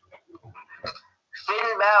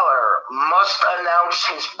 Finn Balor must announce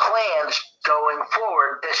his plans going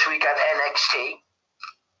forward this week on NXT.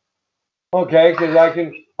 Okay, because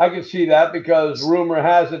I can see that because rumor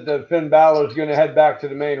has it that Finn Balor is going to head back to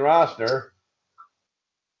the main roster.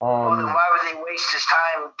 Well, then why would they waste his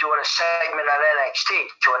time doing a segment on NXT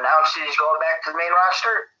to announce that he's going back to the main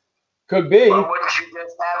roster? Could be. Or wouldn't you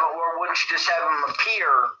just have him appear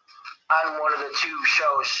on one of the two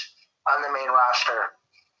shows on the main roster?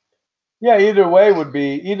 Yeah, either way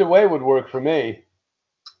would work for me.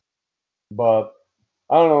 But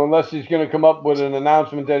I don't know, unless he's going to come up with an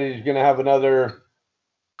announcement that he's going to have another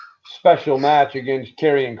special match against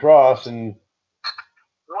Karrion Kross. And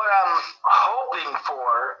what I'm hoping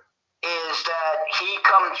for is that he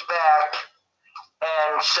comes back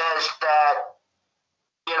and says that,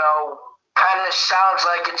 kind of sounds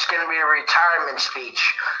like it's going to be a retirement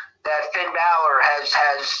speech, that Finn Balor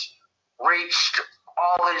has reached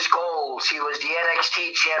all his goals. He was the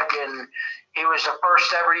NXT champion. He was the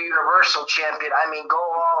first ever Universal champion. I mean, go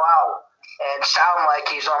all out and sound like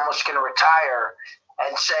he's almost going to retire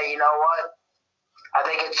and say, you know what? I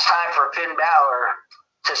think it's time for Finn Balor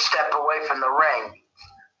to step away from the ring,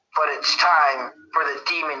 but it's time for the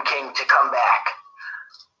Demon King to come back.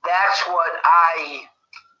 That's what I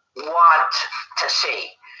want to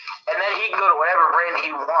see. And then he can go to whatever brand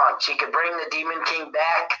he wants. He can bring the Demon King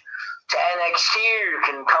back to NXT, or you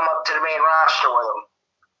can come up to the main roster with him.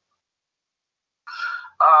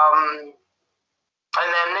 And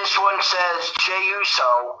then this one says Jey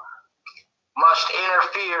Uso must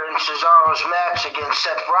interfere in Cesaro's match against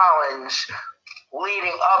Seth Rollins,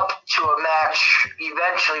 leading up to a match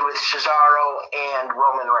eventually with Cesaro and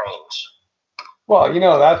Roman Reigns. Well,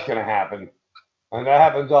 that's going to happen. And that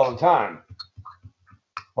happens all the time.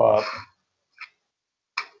 But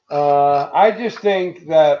I just think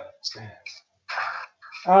that,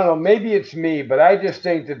 I don't know, maybe it's me, but I just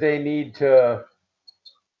think that they need to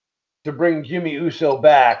bring Jimmy Uso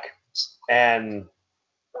back and...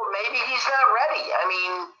 Well, maybe he's not ready. I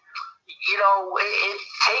mean, it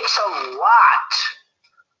takes a lot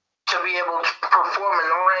to be able to perform in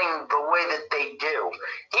the ring the way that they do.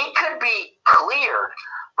 He could be cleared,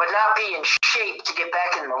 but not be in shape to get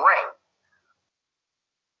back in the ring.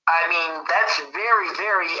 I mean, that's very,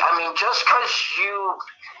 very... I mean, just because you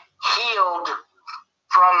healed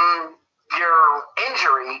from your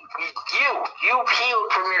injury, you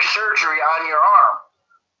healed from your surgery on your arm,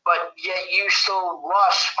 but yet you still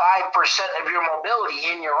lost 5% of your mobility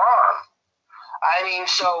in your arm. I mean,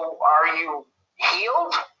 so are you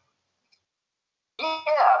healed?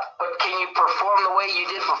 Yeah, but can you perform the way you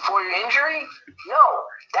did before your injury? No.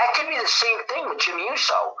 That could be the same thing with Jimmy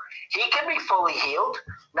Uso. He could be fully healed,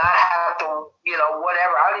 not have to,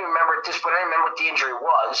 whatever. I don't even remember at this point. I don't remember what the injury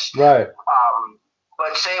was. Right.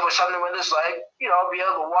 But say it was something with his leg, be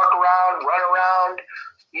able to walk around, run around,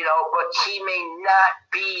 but he may not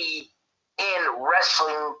be in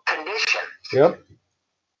wrestling condition. Yep.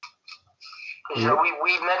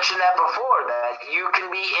 We mentioned that before, that you can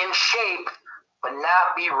be in shape but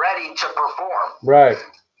not be ready to perform. Right.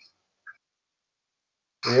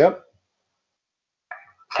 Yep.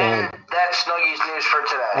 And that's Nuggies News for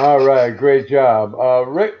today. All right, great job.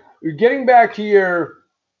 Rick, getting back to your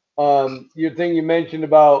your thing you mentioned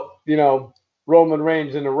about, Roman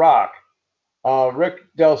Reigns and The Rock. Rick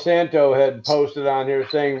Del Santo had posted on here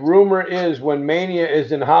saying, rumor is when Mania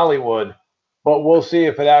is in Hollywood, but we'll see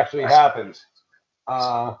if it actually happens.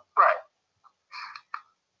 Right.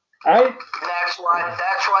 That's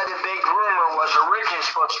why the big rumor was originally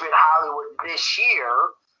supposed to be in Hollywood this year.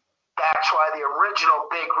 That's why the original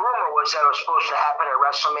big rumor was that it was supposed to happen at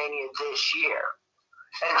WrestleMania this year.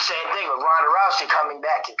 And same thing with Ronda Rousey coming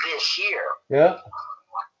back this year. Yeah.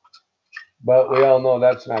 But we all know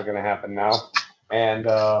that's not going to happen now. And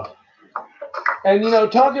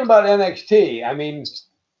talking about NXT, I mean,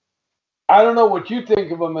 I don't know what you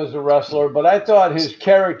think of him as a wrestler, but I thought his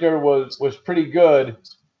character was pretty good.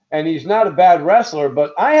 And he's not a bad wrestler,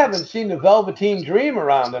 but I haven't seen the Velveteen Dream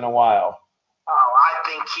around in a while. Oh, I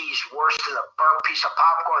think he's worse than a burnt piece of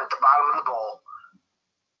popcorn at the bottom of the bowl.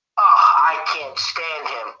 Oh, I can't stand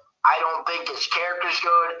him. I don't think his character's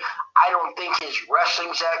good. I don't think his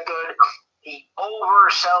wrestling's that good. He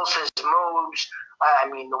oversells his moves. I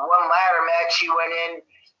mean, the one ladder match he went in,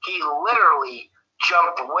 he literally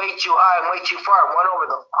jumped way too high and way too far and went over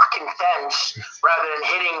the fucking fence rather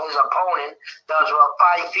than hitting his opponent that was about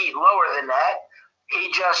 5 feet lower than that.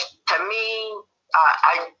 He just, to me,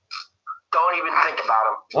 I don't even think about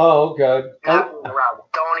him. Oh, okay.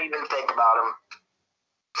 Don't even think about him.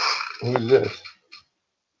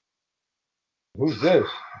 Who's this?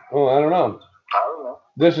 Oh, I don't know.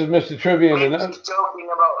 This is Mr. Trivia. Maybe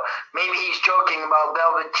he's joking about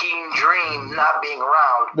Velveteen Dream not being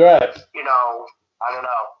around. Right. I don't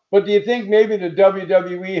know. But do you think maybe the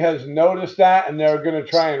WWE has noticed that and they're going to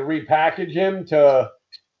try and repackage him to,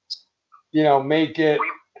 make it? I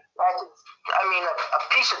mean, a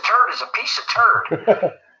piece of turd is a piece of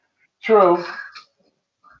turd. True.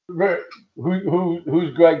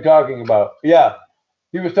 Who's Greg talking about? Yeah,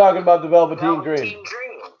 he was talking about the Velveteen Dream.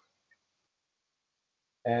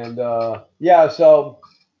 And but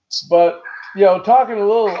talking a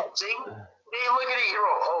little. See, look at it.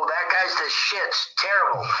 Oh, that guy's the shit's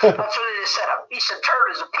terrible. That's what it is said. A piece of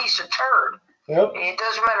turd is a piece of turd. Yep. It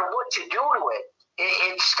doesn't matter what you do to it.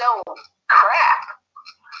 It's still crap.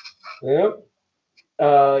 Yep.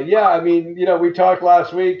 I mean, we talked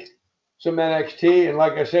last week some NXT, and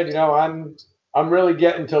like I said, I'm really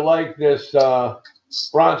getting to like this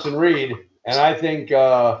Bronson Reed, and I think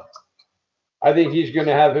he's going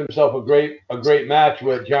to have himself a great match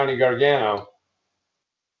with Johnny Gargano.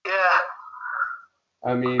 Yeah.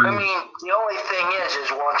 I mean, the only thing is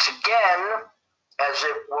once again,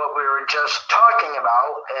 what we were just talking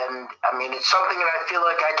about, and I mean, it's something that I feel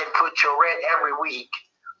like I could put to rest every week.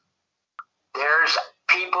 There's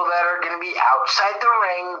people that are going to be outside the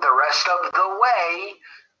ring the rest of the way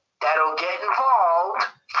that'll get involved,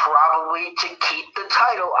 probably to keep the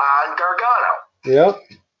title on Gargano. Yep.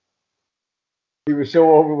 He was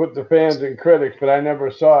so over with the fans and critics, but I never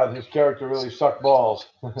saw it. His character really sucked balls.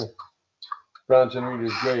 Bronson Reed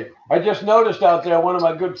is great. I just noticed out there one of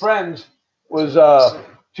my good friends was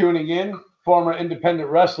tuning in. Former independent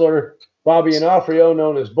wrestler Bobby Onofrio,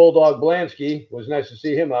 known as Bulldog Blansky. It was nice to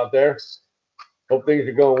see him out there. Hope things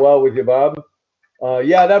are going well with you, Bob.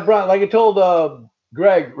 Like I told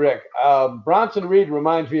Rick, Bronson Reed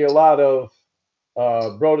reminds me a lot of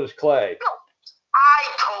Brodus Clay. No, I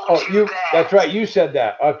told you that. That's right. You said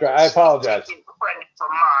that. That's right. I apologize. Taking credit for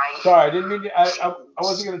mine. Sorry, I didn't mean to, I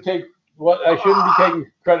wasn't going to take what I shouldn't be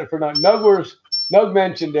taking credit for. Nug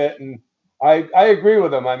mentioned it, and I agree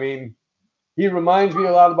with him. I mean, he reminds me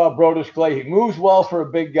a lot about Brodus Clay. He moves well for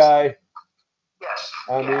a big guy. Yes.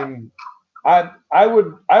 I mean, I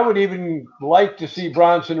would even like to see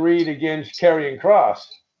Bronson Reed against Karrion Kross.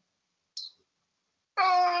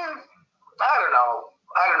 I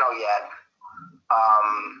don't know yet.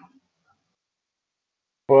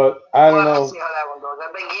 But I don't know. See how that one goes.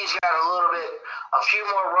 I think he's got a few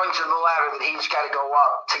more rungs of the ladder that he's got to go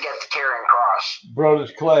up to get to Karrion Kross.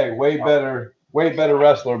 Brodus Clay, way better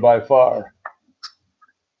wrestler by far.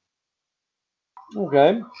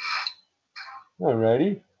 Okay.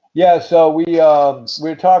 Alrighty. Yeah, so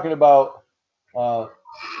we're talking about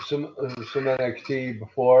some NXT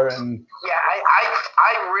before, and yeah,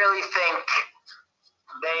 I really think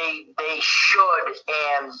they should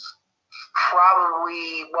and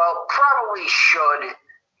probably should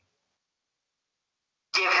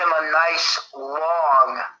give him a nice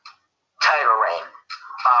long title reign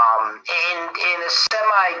in a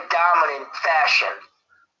semi-dominant fashion.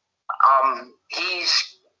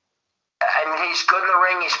 He's good in the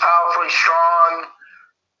ring. He's powerfully strong.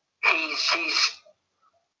 He's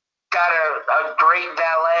got a great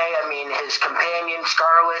valet. I mean, his companion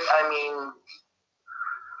Scarlett. I mean,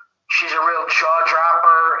 She's a real jaw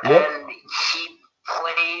dropper, Yep. and he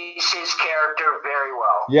plays his character very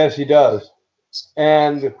well. Yes, he does.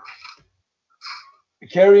 And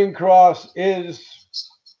Karrion Kross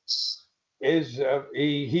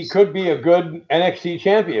he could be a good NXT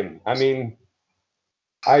champion. I mean,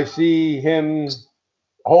 I see him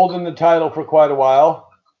holding the title for quite a while.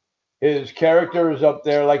 His character is up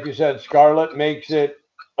there, like you said. Scarlett makes it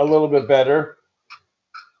a little bit better.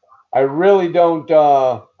 I really don't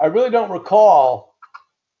recall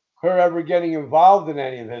her ever getting involved in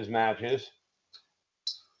any of his matches.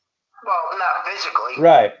 Well, not physically.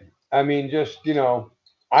 Right. I mean, just,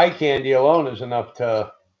 eye candy alone is enough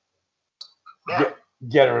to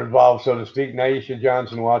get her involved, so to speak. Naisha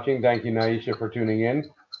Johnson watching. Thank you, Naisha, for tuning in.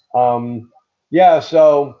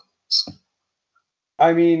 So,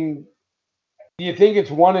 I mean, do you think it's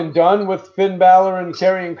one and done with Finn Balor and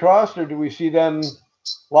Karrion Kross, or do we see them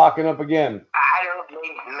locking up again? I don't know.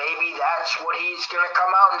 Maybe that's what he's going to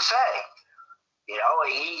come out and say.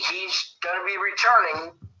 He's going to be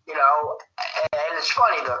returning, and it's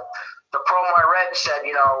funny, the promo I read said,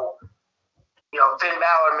 Finn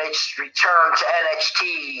Balor makes his return to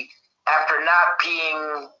NXT after not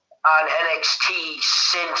being on NXT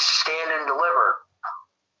since Stand and Deliver.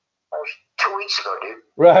 That was 2 weeks ago, dude.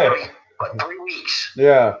 Right. 3 weeks.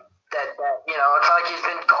 Yeah. That it's like he's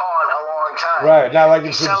been gone a long time. Right. Not like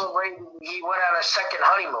he celebrated. He went on a second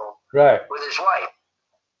honeymoon. Right. With his wife.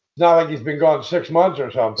 It's not like he's been gone 6 months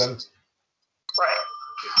or something. Right.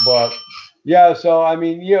 But yeah, so I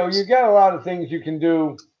mean, you got a lot of things you can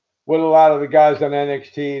do with a lot of the guys on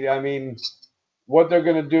NXT. I mean, what they're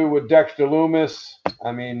going to do with Dexter Lumis.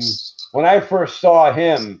 I mean, when I first saw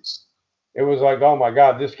him, it was like, oh my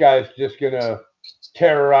God, this guy's just going to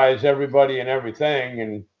terrorize everybody and everything.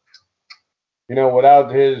 And, do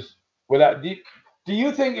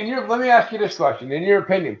you think, let me ask you this question, in your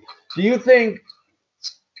opinion, do you think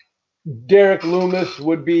Derek Loomis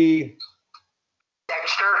would be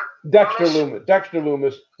Dexter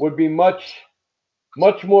Loomis would be much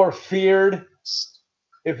more feared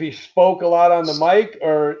if he spoke a lot on the mic,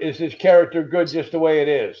 or is his character good just the way it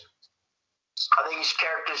is? I think his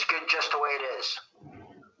character's good just the way it is.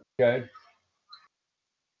 Okay.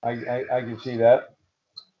 I can see that.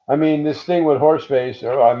 I mean, this thing with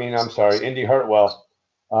Indy Hartwell,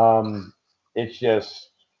 it's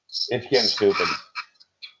getting stupid.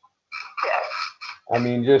 Yeah. I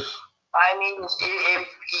mean,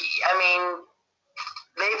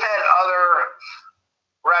 they've had other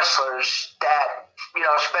wrestlers that,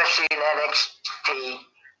 especially in NXT,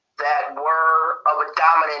 that were of a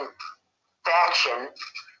dominant faction,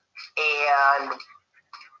 and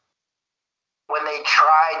when they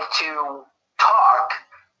tried to talk,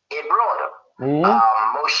 it ruined them.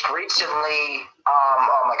 Mm-hmm. Most recently,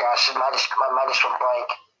 oh my gosh, I might just went blank.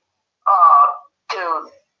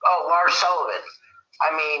 Lars Sullivan.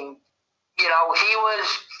 I mean, he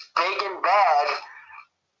was big and bad,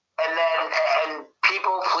 and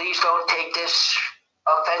people, please don't take this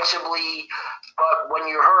offensively, but when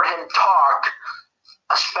you heard him talk,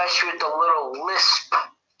 especially with the little lisp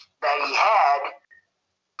that he had,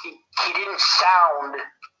 he didn't sound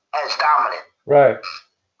as dominant. Right.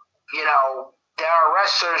 There are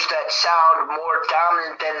wrestlers that sound more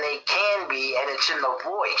dominant than they can be, and it's in the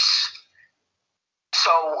voice.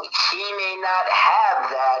 So he may not have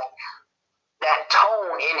that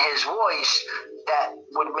tone in his voice that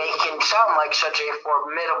would make him sound like such a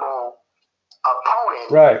formidable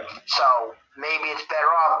opponent. Right. So maybe it's better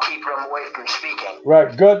off keeping him away from speaking.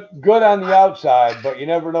 Right. Good on the outside, but you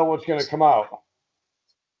never know what's going to come out.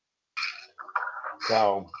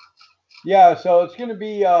 So, yeah. So it's going to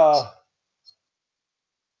be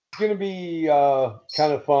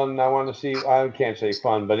kind of fun. I want to see. I can't say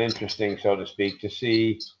fun, but interesting, so to speak, to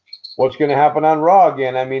see what's going to happen on Raw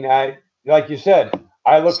again. I mean, like you said,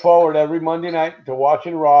 I look forward every Monday night to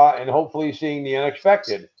watching Raw and hopefully seeing the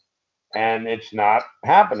unexpected. And it's not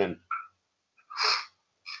happening.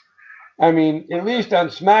 I mean, at least on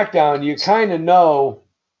SmackDown, you kind of know.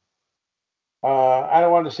 I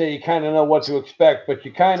don't want to say you kind of know what to expect, but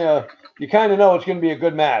you kind of know it's going to be a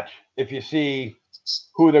good match if you see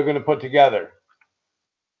who they're going to put together.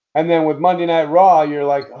 And then with Monday Night Raw, you're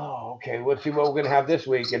like, oh, okay, let's see what we're going to have this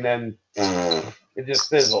week, and then it just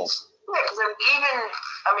fizzles.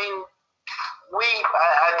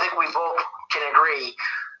 I think we both can agree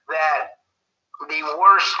that the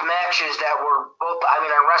worst matches that were both, on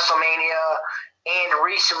WrestleMania and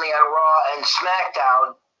recently on Raw and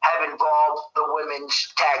SmackDown have involved the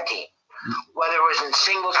women's tag team, whether it was in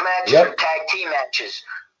singles matches or tag team matches.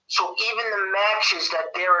 So even the matches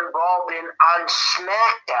that they're involved in on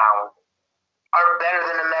SmackDown are better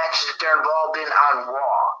than the matches that they're involved in on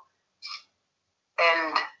Raw.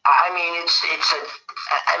 And I mean, and it's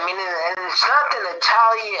not that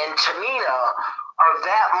Natalya and Tamina are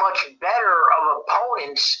that much better of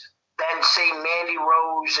opponents than, say, Mandy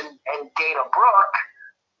Rose and Dana Brooke.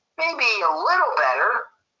 Maybe a little better.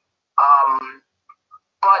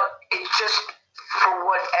 But it's just, for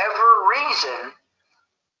whatever reason,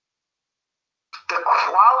 the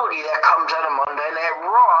quality that comes out of Monday Night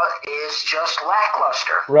Raw is just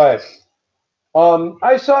lackluster. Right.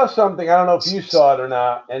 I saw something. I don't know if you saw it or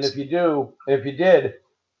not, and if you did,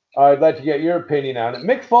 I'd like to get your opinion on it.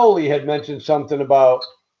 Mick Foley had mentioned something about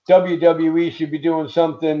WWE should be doing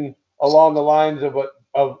something along the lines of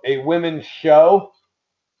a women's show,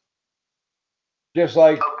 just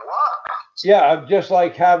like just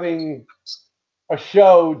like having a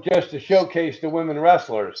show just to showcase the women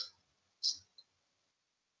wrestlers.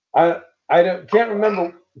 I can't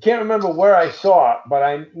remember where I saw it, but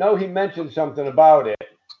I know he mentioned something about it.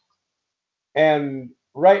 And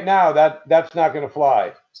right now, that's not going to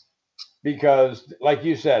fly because, like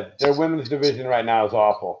you said, their women's division right now is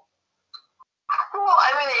awful. Well,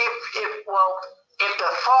 I mean, if the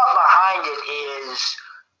thought behind it is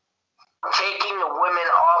taking the women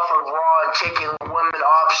off of Raw and taking the women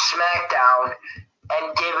off SmackDown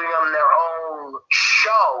and giving them their own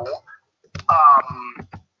show,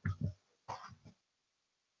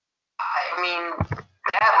 I mean,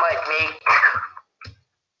 that might make,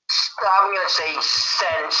 I'm going to say,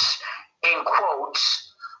 sense in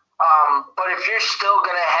quotes. But if you're still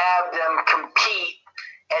going to have them compete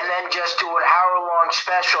and then just do an hour-long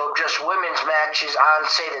special of just women's matches on,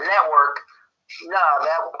 say, the network, no,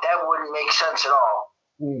 that wouldn't make sense at all.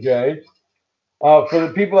 Okay. For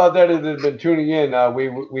the people out there that have been tuning in,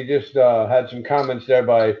 we just had some comments there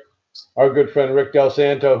by our good friend Rick Del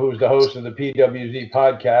Santo, who's the host of the PWZ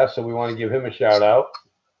podcast, so we want to give him a shout-out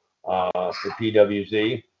for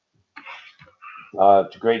PWZ.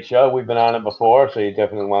 It's a great show. We've been on it before, so you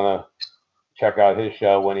definitely want to check out his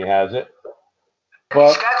show when he has it. But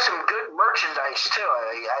he's got some good merchandise, too.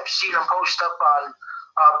 I've seen him post up on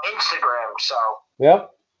Instagram, so.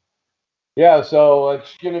 Yep. Yeah, so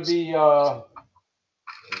it's going to be,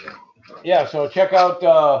 so check out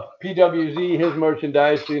PWZ, his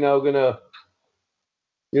merchandise, going to,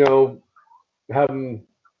 have him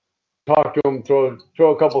talk to him, throw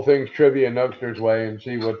a couple things, trivia and Nugster's way, and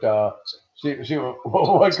see what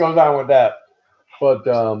what goes on with that. But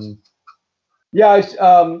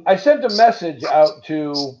I sent a message out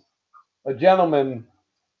to a gentleman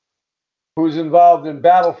who's involved in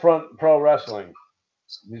Battlefront Pro Wrestling.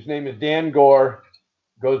 His name is Dan Gore,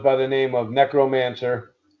 goes by the name of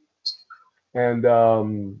Necromancer, and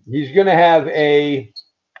he's going to have a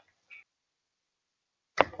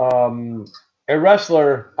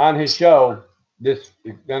wrestler on his show on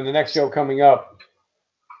the next show coming up.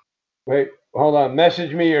 Wait, hold on.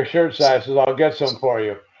 Message me your shirt sizes. I'll get some for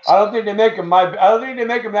you. I don't think they make them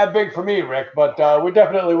that big for me, Rick, but we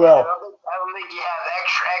definitely will. I don't think you have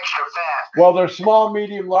extra fat. Well, they're small,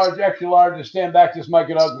 medium, large, extra large, and stand back just might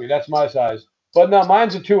get ugly. That's my size. But no,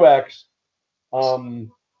 mine's a 2X.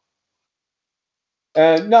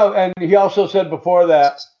 And he also said before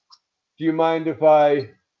that, do you mind if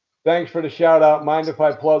thanks for the shout out, mind if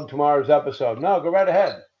I plug tomorrow's episode? No, go right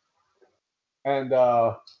ahead. And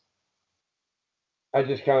I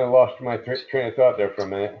just kind of lost my train of thought there for a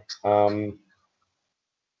minute.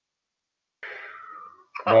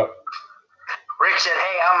 But Rick said,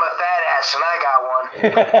 "Hey, I'm a fat ass, and I got one."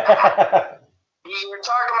 You were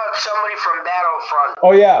talking about somebody from Battlefront.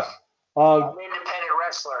 Oh yeah, an independent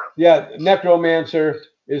wrestler. Yeah, Necromancer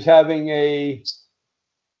is having a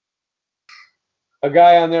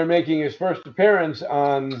guy on there making his first appearance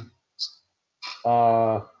on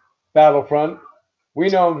Battlefront. We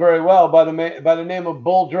know him very well by the name of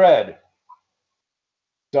Bull Dread.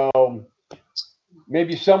 So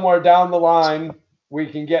maybe somewhere down the line we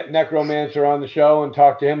can get Necromancer on the show and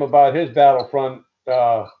talk to him about his Battlefront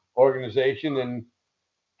organization and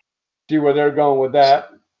see where they're going with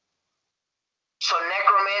that. So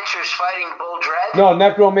Necromancer's fighting Bull Dread? No,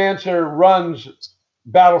 Necromancer runs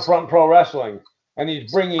Battlefront Pro Wrestling, and he's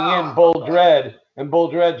bringing in Bull Dread, and Bull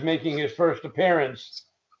Dread's making his first appearance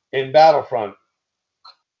in Battlefront.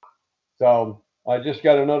 So I just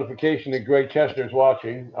got a notification that Greg Chester's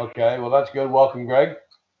watching. Okay, well that's good. Welcome, Greg.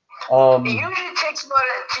 It usually takes about an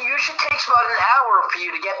hour for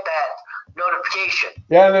you to get that notification.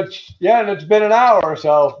 Yeah, and it's been an hour,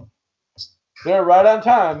 so they're right on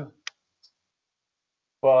time.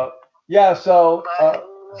 But yeah, so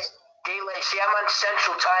daylight. See, I'm on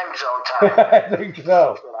Central Time Zone time. I think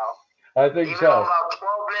so. I think Even so. though I'm about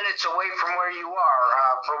 12 minutes away from where you are.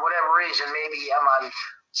 For whatever reason, maybe I'm on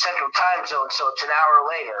Central Time Zone, so it's an hour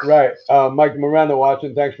later. Right. Mike Moreno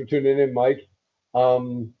watching. Thanks for tuning in, Mike.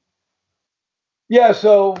 Yeah,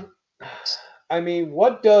 so, I mean,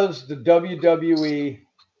 what does the WWE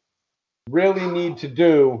really need to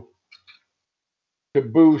do to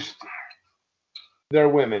boost their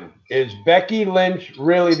women? Is Becky Lynch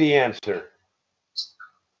really the answer?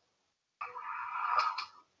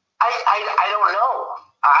 I don't know.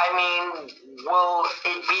 I mean, will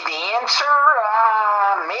it be the answer?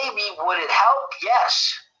 Maybe. Would it help?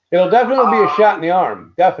 Yes. It'll definitely be a shot in the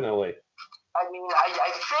arm. Definitely. I mean,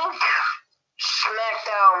 I think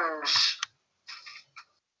SmackDown's...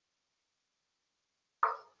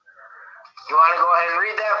 You want to go ahead and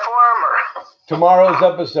read that for him? Or? Tomorrow's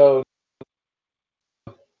episode.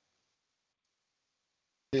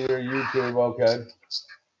 Your YouTube, okay.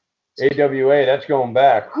 AWA, that's going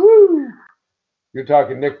back. Woo! You're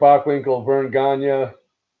talking Nick Bockwinkel, Vern Gagne,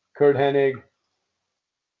 Kurt Hennig,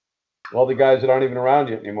 all the guys that aren't even around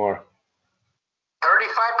yet anymore.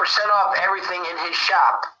 35% off everything in his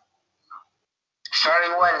shop,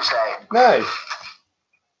 starting Wednesday. Nice.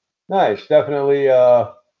 Nice. Definitely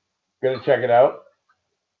going to check it out.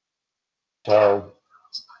 So,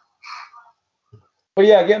 but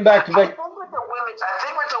yeah, getting back to I think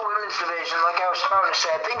with the women's division, like I was starting to say,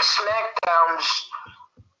 I think SmackDown's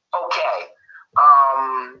okay.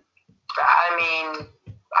 I mean,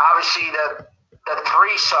 obviously the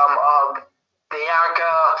threesome of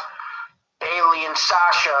Bianca, Bayley, and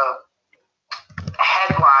Sasha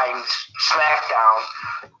headlines SmackDown.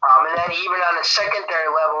 And then even on the secondary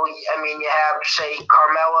level, I mean, you have, say,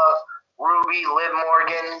 Carmella, Ruby, Liv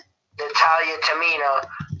Morgan, Natalya, Tamina.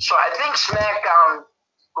 So I think SmackDown,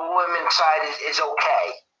 the women's side, is okay.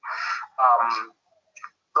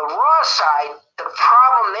 The Raw side, the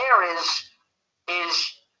problem there is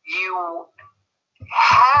you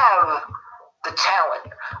have the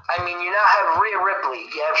talent. I mean, you now have Rhea Ripley,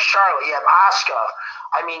 you have Charlotte, you have Asuka.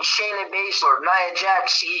 I mean, Shayna Baszler, Nia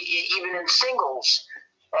Jax, even in singles.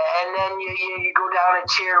 And then you go down a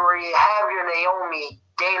tier where you have your Naomi,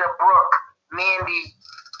 Dana Brooke, Mandy,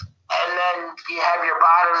 and then you have your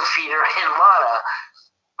bottom feeder in Lana.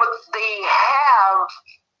 But they have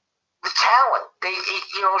the talent. They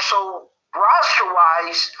so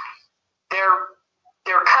roster-wise,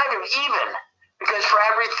 they're kind of even. Because for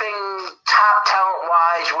everything top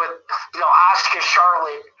talent-wise with, Asuka,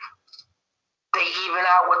 Charlotte, they even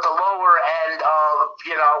out with the lower end of,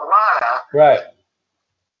 Lana. right.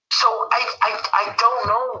 So I don't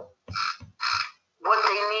know what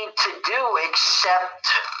they need to do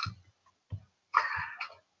except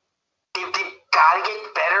they've got to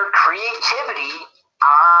get better creativity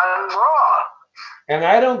on Raw. And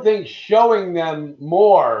I don't think showing them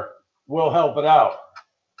more will help it out.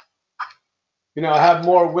 Have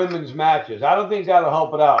more women's matches. I don't think that'll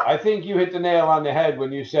help it out. I think you hit the nail on the head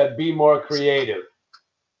when you said be more creative.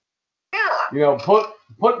 Yeah.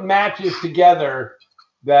 Put matches together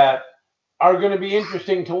that are going to be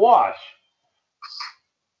interesting to watch.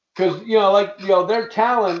 Because, their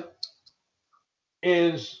talent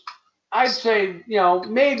is, I'd say,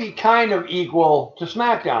 maybe kind of equal to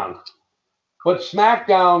SmackDown. But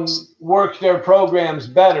SmackDown works their programs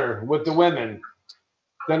better with the women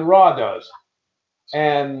than Raw does.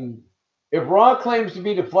 And if Raw claims to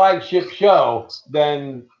be the flagship show,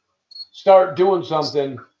 then start doing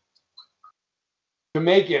something to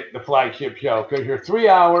make it the flagship show, because you're 3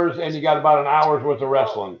 hours and you got about an hour's worth of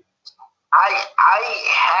wrestling. I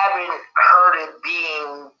haven't heard it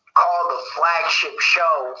being called a flagship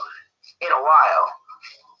show in a while.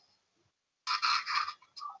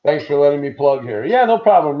 Thanks for letting me plug here. Yeah, no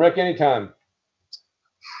problem, Rick, anytime.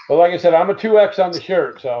 But like I said, I'm a 2X on the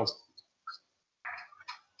shirt, so.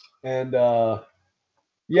 And,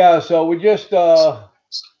 yeah, so we just, I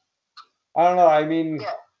don't know, I mean.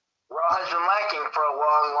 Yeah, Raw has been lacking for a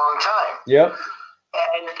long, long time. Yep.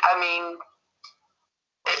 And, I mean,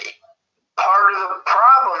 part of the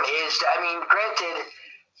problem is, granted,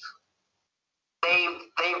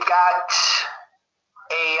 they've got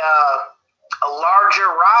a larger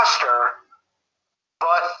roster,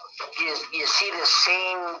 but you see the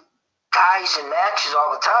same guys in matches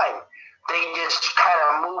all the time. They just kind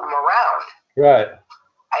of move them around. Right.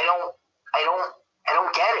 I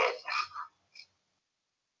don't get it.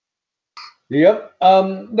 Yep.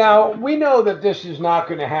 Now, we know that this is not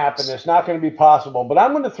going to happen. It's not going to be possible. But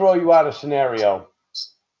I'm going to throw you out a scenario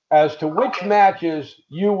as to which matches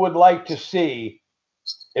you would like to see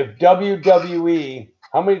if WWE.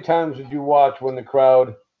 How many times did you watch when the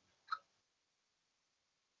crowd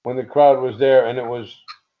was there and it was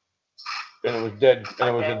And it was dead. And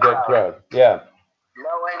it was a dead crowd. Yeah.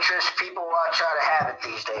 No interest. People watch out of habit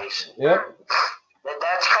these days. Yep. And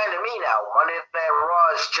that's kind of me now. Monday Night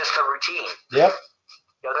Raw is just a routine. Yep.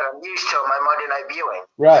 You know, that I'm used to in my Monday night viewing.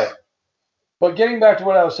 Right. But getting back to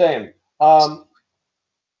what I was saying,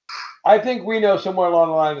 I think we know somewhere along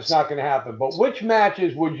the line it's not going to happen. But which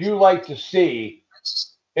matches would you like to see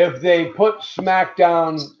if they put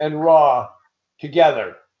SmackDown and Raw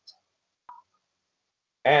together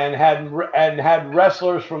and had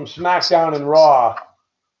wrestlers from SmackDown and Raw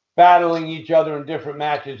battling each other in different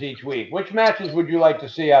matches each week? Which matches would you like to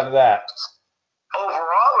see out of that?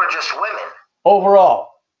 Overall or just women? Overall.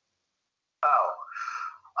 Oh.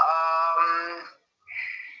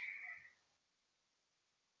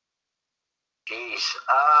 Geez.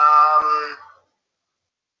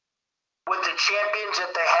 With the champions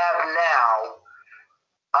that they have now,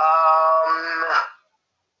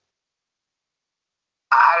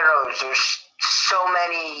 I don't know. There's so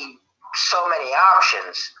many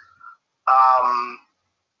options.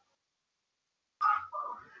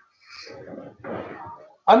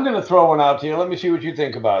 I'm going to throw one out to you. Let me see what you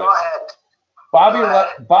think about it. Go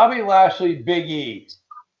ahead. Bobby Lashley, Big E.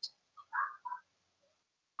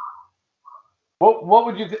 What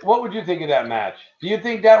would you think of that match? Do you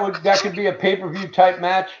think that could be a pay-per-view type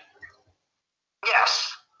match?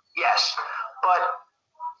 Yes, but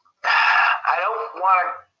I don't want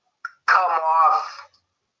to come off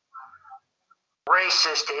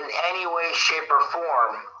racist in any way, shape, or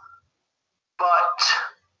form. But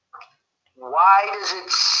why does it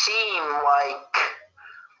seem like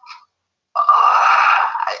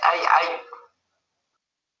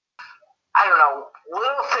I don't know,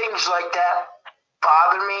 little things like that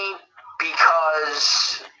bother me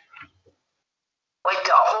because, like,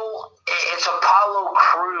 it's Apollo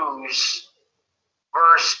Crews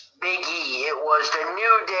versus Big E. It was the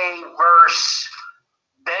New Day versus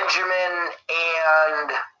Benjamin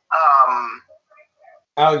and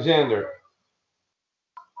Alexander.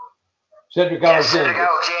 Cedric Alexander. Cedric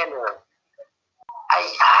Alexander.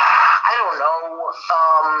 I don't know.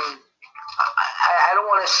 I don't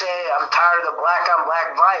want to say I'm tired of the black on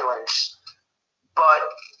black violence, but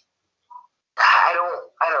I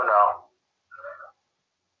don't know.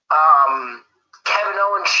 Kevin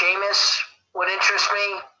Owens, Sheamus would interest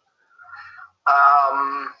me.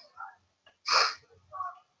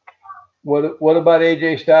 What about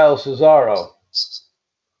AJ Styles, Cesaro?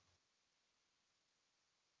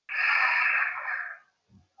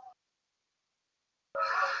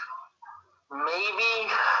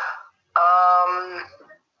 Maybe.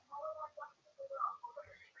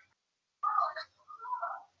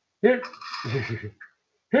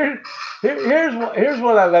 Here's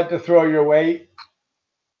what I'd like to throw your way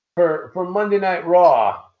for Monday Night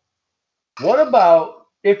Raw. What about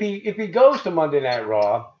if he goes to Monday Night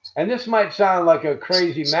Raw, and this might sound like a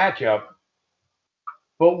crazy matchup,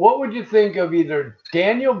 but what would you think of either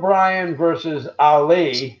Daniel Bryan versus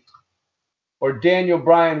Ali or Daniel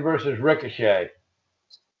Bryan versus Ricochet?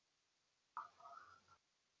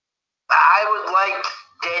 I would like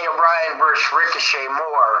Daniel Bryan versus Ricochet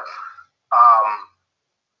more.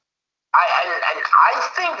 I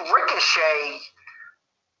think Ricochet.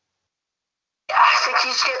 I think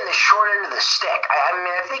he's getting the short end of the stick.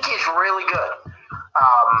 I think he's really good.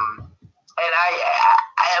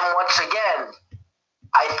 And once again,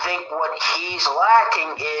 I think what he's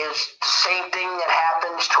lacking is the same thing that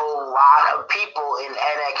happens to a lot of people in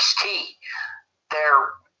NXT.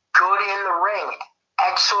 They're good in the ring.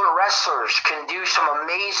 Excellent wrestlers, can do some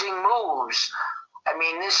amazing moves. I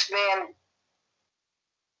mean, this man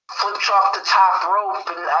flips off the top rope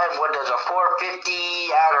and what does a 450,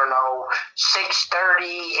 I don't know, 630,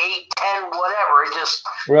 810, whatever. It just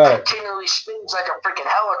continually spins like a freaking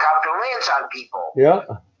helicopter, lands on people. Yeah.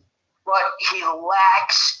 But he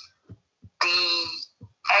lacks the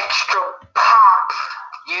extra pop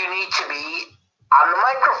you need to be on the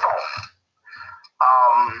microphone.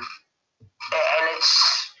 And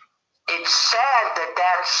it's sad that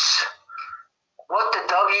that's what the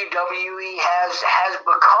WWE has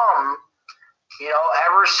become, you know,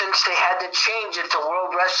 ever since they had to change it to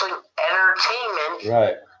World Wrestling Entertainment.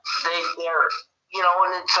 Right. They're, you know,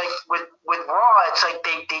 and it's like with Raw, it's like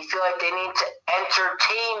they feel like they need to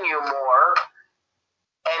entertain you more,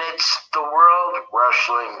 and it's the World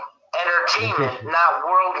Wrestling Entertainment, not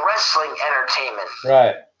World Wrestling Entertainment.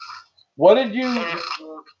 Right. What did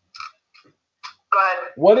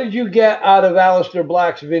you get out of Aleister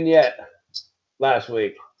Black's vignette last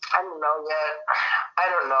week? I don't know yet. I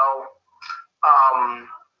don't know.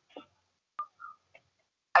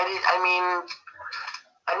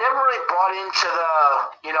 I never really bought into the,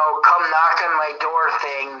 come knock on my door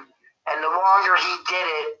thing. And the longer he did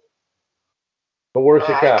it, the worse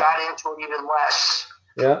it got. I got into it even less.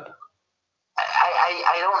 Yeah.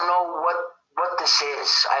 I don't know what this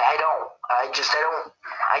is. I don't. I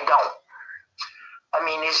don't. I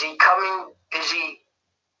mean, is he coming? Is he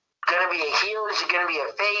going to be a heel? Is he going to be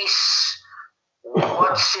a face?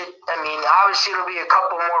 What's it? I mean, obviously it'll be a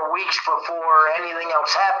couple more weeks before anything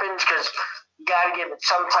else happens because you got to give it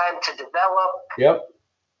some time to develop. Yep.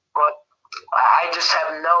 But I just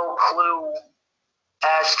have no clue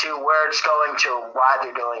as to where it's going to, why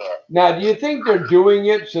they're doing it. Now, do you think they're doing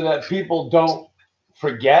it so that people don't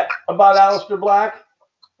forget about Aleister Black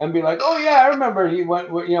and be like, oh yeah, I remember he went,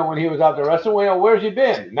 when he was out there wrestling, where's he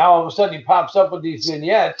been? Now all of a sudden he pops up with these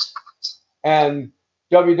vignettes, and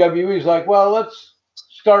WWE's like, well, let's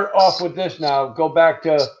start off with this now. Go back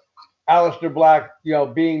to Aleister Black,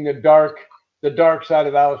 being the dark side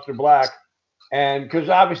of Aleister Black, and because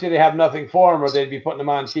obviously they have nothing for him, or they'd be putting him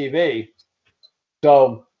on TV.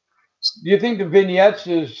 So, do you think the vignettes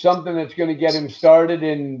is something that's going to get him started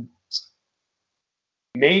in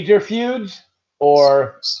major feuds,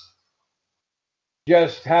 or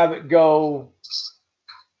just have it go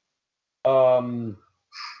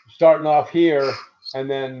starting off here and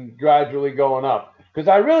then gradually going up? Because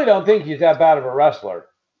I really don't think he's that bad of a wrestler.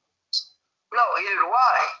 No, either do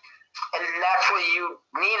I. And that's what you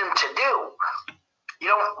need him to do. You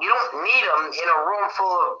don't need him in a room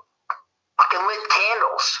full of fucking lit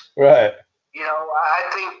candles. Right. I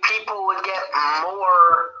think people would get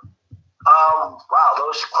more. Wow,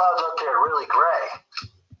 those clouds out there are really gray.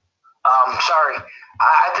 Sorry.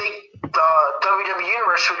 I think the WWE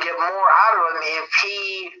Universe would get more out of him if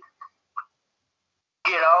he,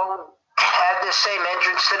 had the same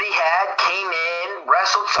entrance that he had, came in,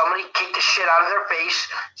 wrestled somebody, kicked the shit out of their face,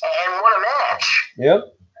 and won a match. Yep.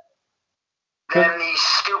 Then these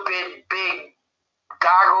stupid, big,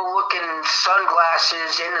 goggle-looking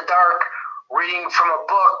sunglasses in the dark, reading from a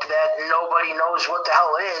book that nobody knows what the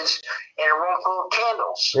hell is, in a room full of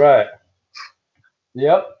candles. Right.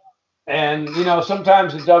 Yep. And,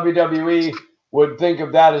 sometimes the WWE would think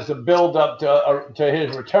of that as a build-up to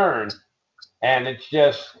his return, and it's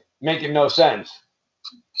just making no sense.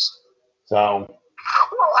 So.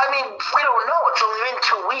 Well, I mean, we don't know. It's only been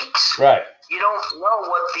 2 weeks. Right. You don't know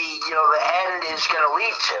what the end is going to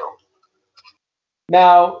lead to.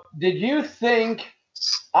 Now, did you think,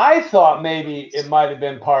 I thought maybe it might have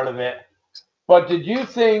been part of it, but did you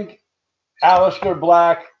think Aleister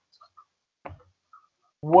Black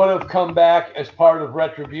would have come back as part of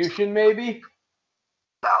Retribution, maybe?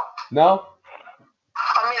 No. No?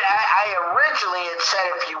 I mean, I originally had said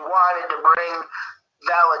if you wanted to bring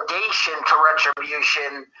validation to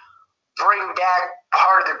Retribution, bring back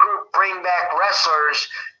part of the group, bring back wrestlers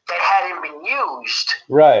that hadn't been used.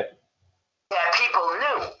 Right. That people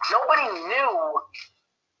knew. Nobody knew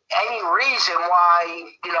any reason why,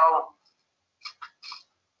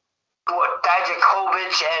 what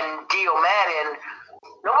Dijakovic and Dio Madden,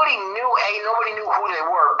 nobody knew who they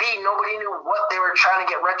were. B, nobody knew what they were trying to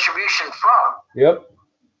get Retribution from. Yep.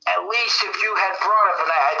 At least if you had brought up, and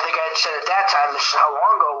I think I had said at that time, this is how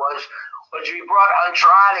long ago it was you brought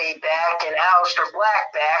Andrade back and Aleister Black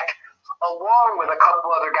back, along with a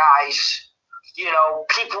couple other guys,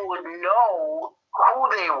 people would know who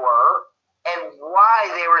they were and why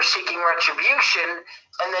they were seeking Retribution,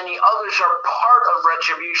 and then the others are part of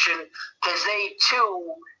Retribution because they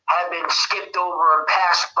too have been skipped over and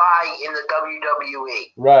passed by in the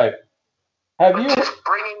WWE. Right. Have you just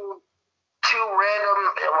bringing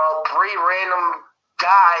three random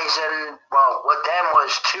guys, and what then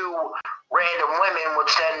was 2 random women,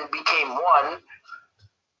 which then became one.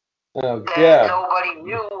 Yeah. Nobody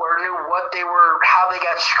knew what they were, how they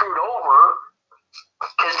got screwed over.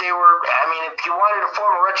 Because they were, I mean, if you wanted to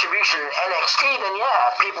form a Retribution in NXT, then yeah,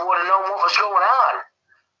 people would have known what was going on.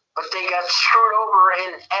 But they got screwed over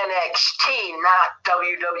in NXT, not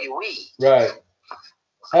WWE. Right.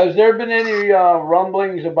 Has there been any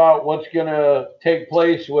rumblings about what's going to take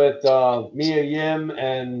place with Mia Yim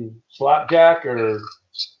and Slapjack or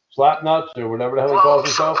Slapnuts or whatever the hell he calls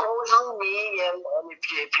himself? Supposedly Mia Yim, and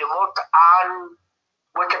if you look on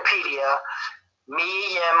Wikipedia, Mia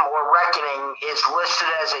Yim or Reckoning is listed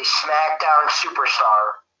as a SmackDown superstar.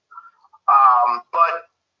 But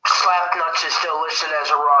Slapnuts is still listed as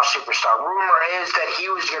a Raw superstar. Rumor is that he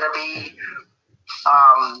was going to be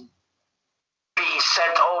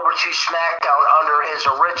sent over to SmackDown under his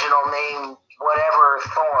original name, whatever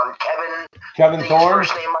Thorne. Kevin Thorne? His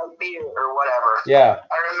first name might be, or whatever. Yeah.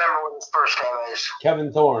 I remember what his first name is.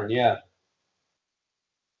 Kevin Thorne, yeah.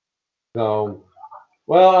 So,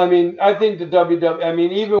 Well, I mean, I think the WWE, I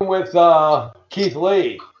mean, even with Keith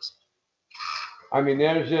Lee, I mean,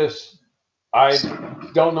 there's just, I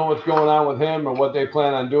don't know what's going on with him or what they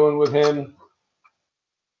plan on doing with him.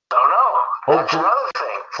 Don't know. That's another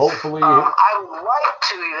thing. Hopefully. I would like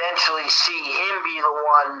to eventually see him be the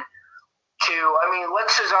one to, I mean, let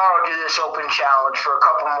Cesaro do this open challenge for a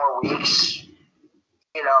couple more weeks.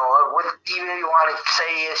 You know, even if you want to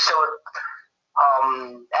say so,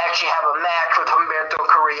 actually have a match with Humberto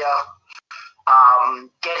Carrillo,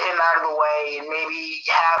 get him out of the way, and maybe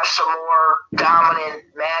have some more dominant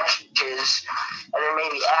matches, and then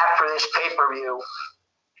maybe after this pay-per-view,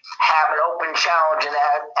 have an open challenge and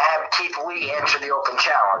have Keith Lee enter the open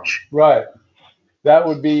challenge. Right. That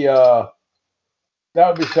would be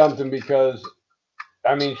something because,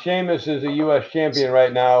 I mean, Sheamus is a U.S. champion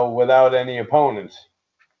right now without any opponents.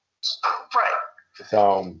 Right.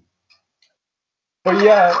 So, but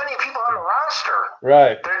yeah. There's plenty of people on the roster.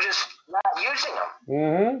 Right. They're just not using them.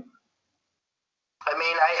 Mm-hmm. I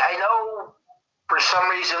mean, I know for some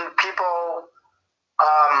reason people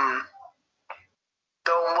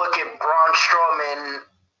don't look at Braun Strowman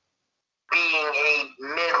being a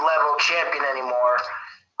mid-level champion anymore.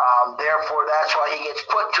 Therefore, that's why he gets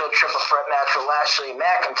put to a triple threat match with Lashley and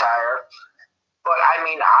McIntyre. But, I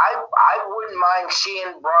mean, I wouldn't mind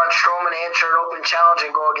seeing Braun Strowman answer an open challenge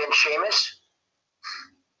and go against Sheamus.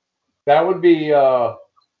 That would be a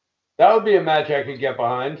match I could get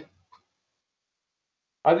behind.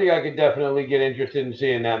 I think I could definitely get interested in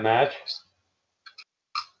seeing that match.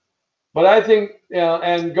 But I think,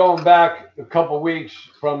 and going back a couple weeks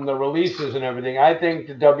from the releases and everything, I think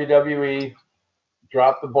the WWE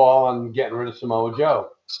dropped the ball on getting rid of Samoa Joe.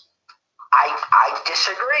 I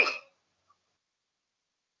disagree.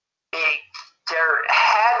 There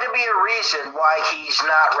had to be a reason why he's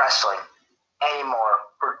not wrestling anymore,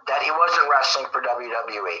 that he wasn't wrestling for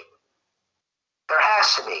WWE. There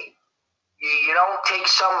has to be. You don't take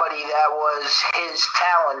somebody that was his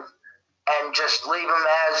talent and just leave him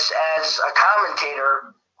as a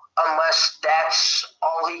commentator unless that's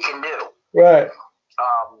all he can do. Right.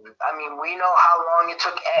 I mean, we know how long it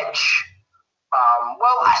took Edge.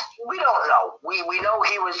 Well, we don't know. We know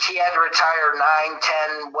he had to retire 9,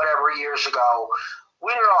 10, whatever years ago.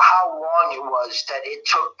 We don't know how long it was that it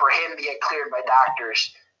took for him to get cleared by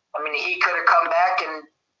doctors. I mean, he could have come back and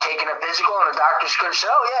taken a physical, and the doctors could have said,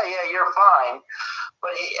 "Oh yeah, you're fine."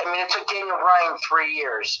 But I mean, it took Daniel Bryan 3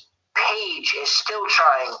 years. Paige is still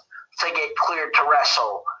trying to get cleared to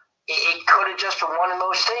wrestle. It could have just been one of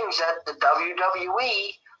those things that the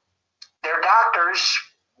WWE, their doctors,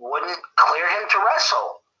 wouldn't clear him to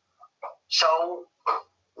wrestle. So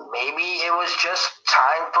maybe it was just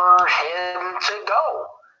time for him to go.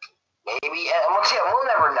 Maybe, and once again, we'll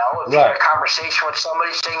never know. If you had a conversation with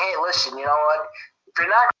somebody saying, "Hey, listen, you know what? If you're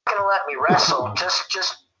not going to let me wrestle, just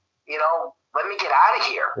let me get out of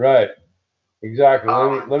here." Right. Exactly.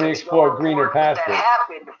 Let me explore greener pastures. That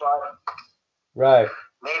happened, but right.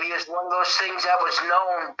 Maybe it was one of those things that was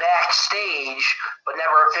known backstage, but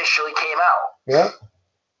never officially came out. Yeah.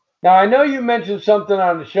 Now, I know you mentioned something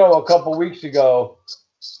on the show a couple weeks ago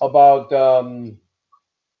about Jinder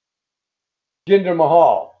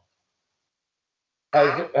Mahal.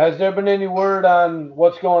 Has there been any word on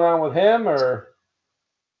what's going on with him, or?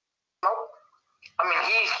 Nope. I mean,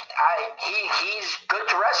 he's good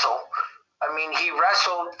to wrestle. I mean, he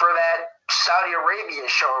wrestled for that Saudi Arabia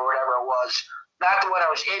show or whatever it was. Not the one that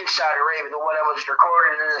was in Saudi Arabia, the one that was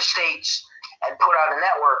recorded in the States and put on the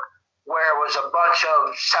network, where it was a bunch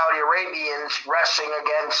of Saudi Arabians wrestling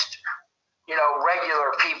against, regular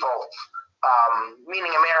people,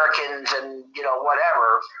 meaning Americans and,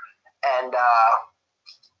 whatever. And,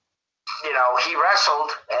 he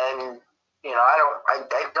wrestled and, I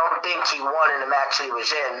don't think he won in the match that he was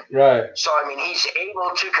in. Right. So, I mean, he's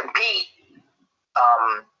able to compete.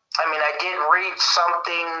 I mean, I did read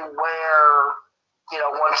something where,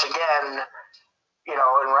 once again,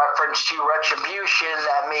 in reference to Retribution,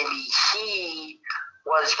 that maybe he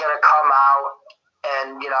was going to come out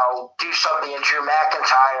and, do something in Drew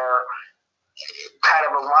McIntyre, kind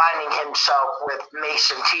of aligning himself with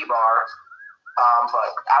Mason T-Bar.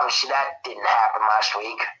 But obviously that didn't happen last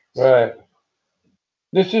week. Right.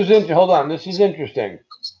 Hold on. This is interesting.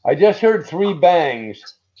 I just heard 3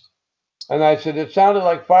 bangs, and I said it sounded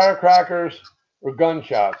like firecrackers or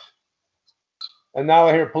gunshots. And now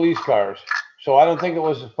I hear police cars. So I don't think it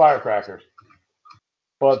was the firecrackers.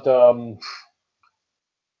 But, You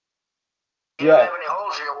don't have any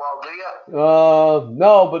holes in your wall, do you?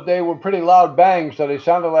 No, but they were pretty loud bangs, so they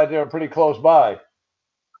sounded like they were pretty close by.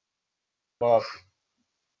 But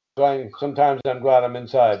sometimes I'm glad I'm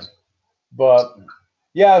inside. But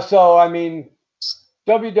Yeah, so I mean,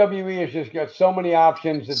 WWE has just got so many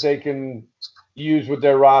options that they can use with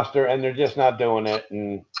their roster, and they're just not doing it.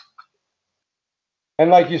 And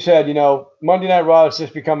like you said, Monday Night Raw is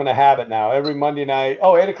just becoming a habit now. Every Monday night,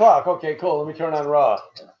 8 o'clock. Okay, cool. Let me turn on Raw,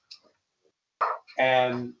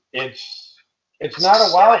 and it's not a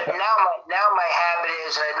wow. Yeah, now my habit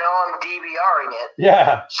is I know I'm DVRing it.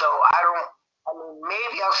 Yeah. So I don't. I mean,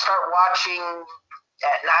 maybe I'll start watching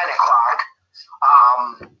at 9 o'clock.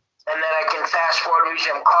 And then I can fast forward.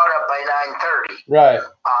 Usually, I'm caught up by 9:30. Right.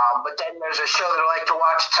 But then there's a show that I like to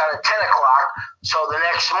watch. It's on at 10 o'clock. So the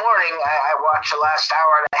next morning, I watch the last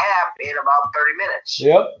hour and a half in about 30 minutes.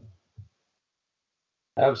 Yep.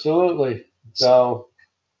 Absolutely. So,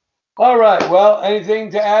 all right. Well,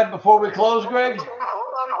 anything to add before we close, Greg?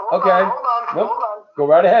 Hold on. Go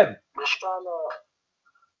right ahead. Just trying to. All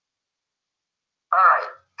right.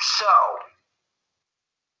 So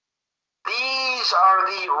these are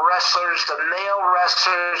the wrestlers, the male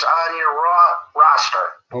wrestlers on your Raw roster.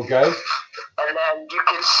 Okay. And then you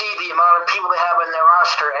can see the amount of people they have on their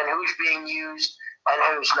roster and who's being used and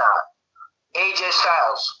who's not. AJ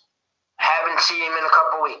Styles, haven't seen him in a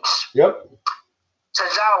couple weeks. Yep.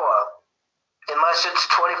 Tozawa, unless it's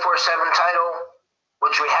 24/7 title,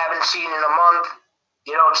 which we haven't seen in a month,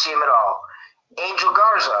 you don't see him at all. Angel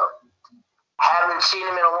Garza, haven't seen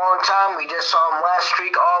him in a long time. We just saw him last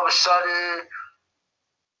week. All of a sudden,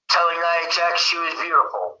 telling Nia Jax she was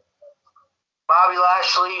beautiful. Bobby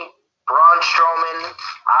Lashley, Braun Strowman,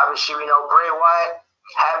 obviously we know Bray Wyatt,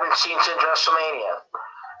 haven't seen since WrestleMania.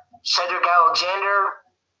 Cedric Alexander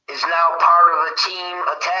is now part of a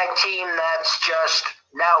tag team that's just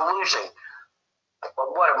now losing.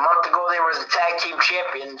 But what, a month ago they were the tag team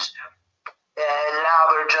champions, and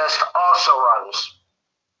now they're just also runs.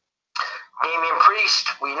 Damian Priest,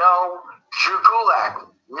 we know. Drew Gulak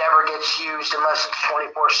never gets used unless it's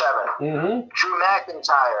 24/7. Mm-hmm. Drew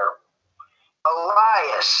McIntyre.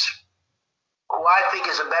 Elias, who I think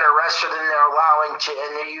is a better wrestler than they're allowing to,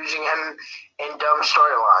 and they're using him in dumb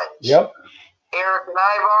storylines. Yep. Eric and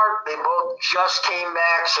Ivar, they both just came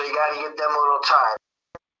back, so you got to give them a little time.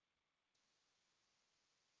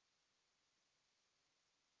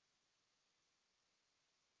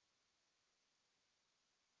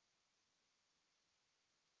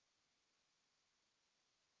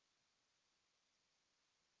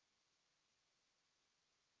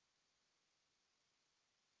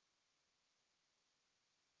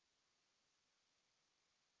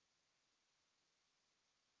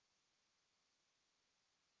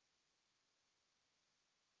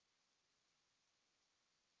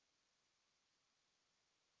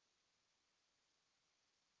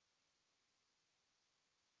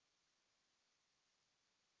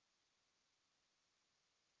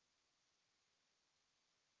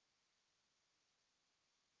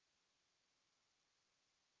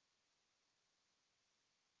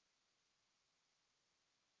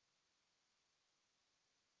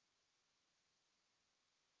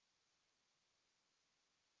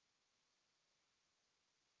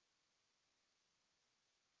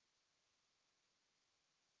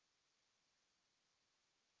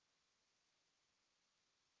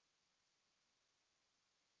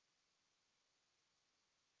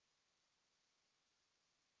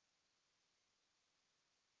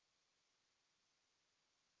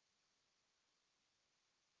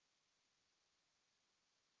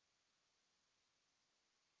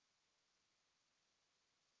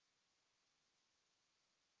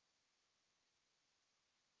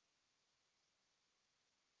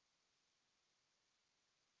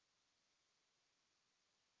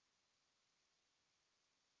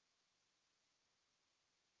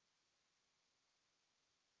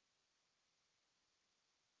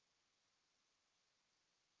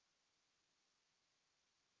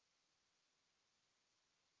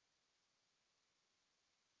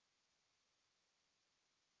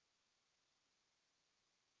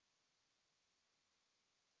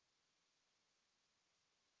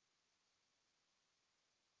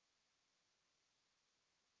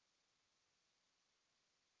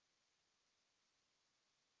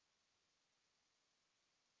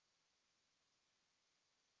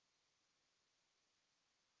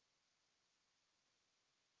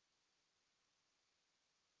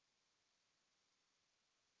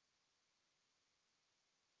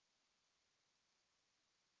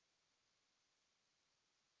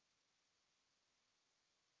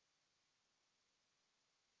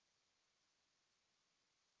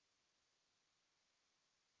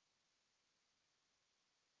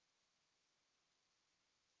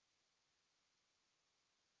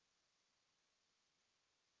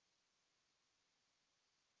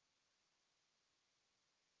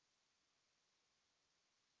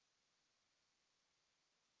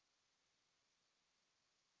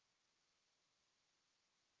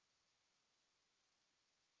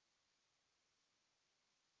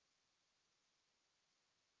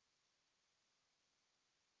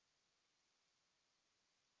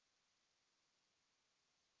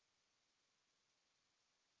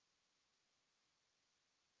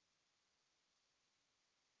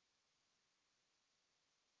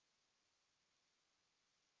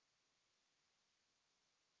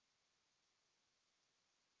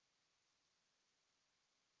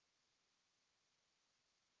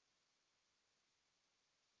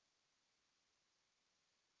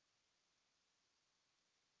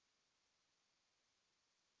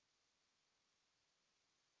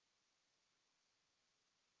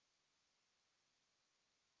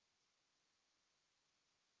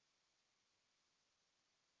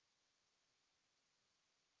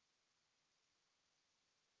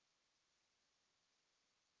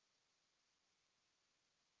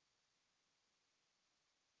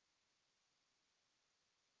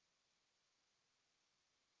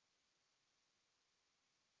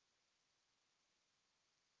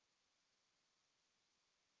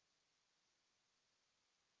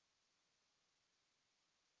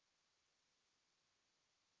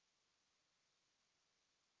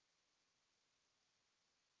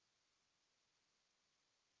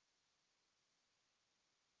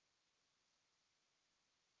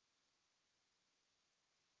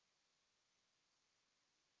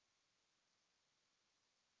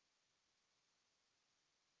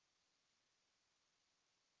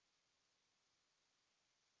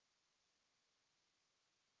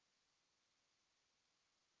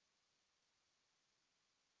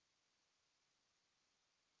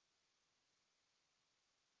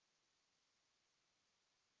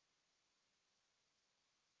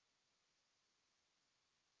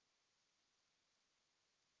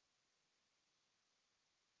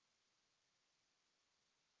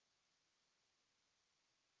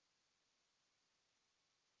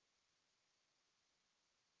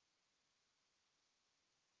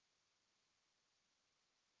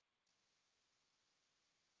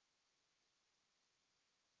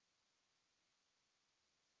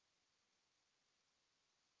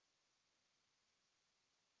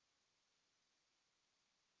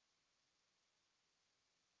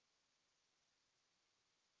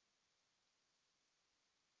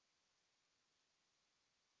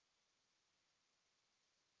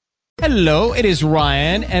 Hello, it is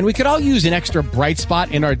Ryan, and we could all use an extra bright spot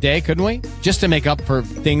in our day, couldn't we? Just to make up for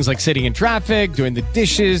things like sitting in traffic, doing the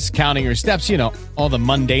dishes, counting your steps, you know, all the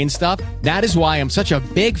mundane stuff. That is why I'm such a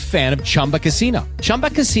big fan of Chumba Casino. Chumba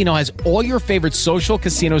Casino has all your favorite social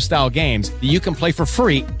casino-style games that you can play for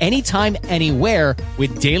free anytime, anywhere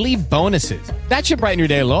with daily bonuses. That should brighten your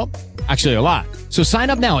day a little. Actually, a lot. So sign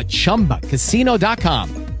up now at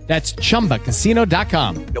ChumbaCasino.com. That's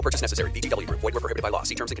ChumbaCasino.com. No purchase necessary. VGW Group. Void where prohibited by law.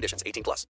 See terms and conditions. 18+.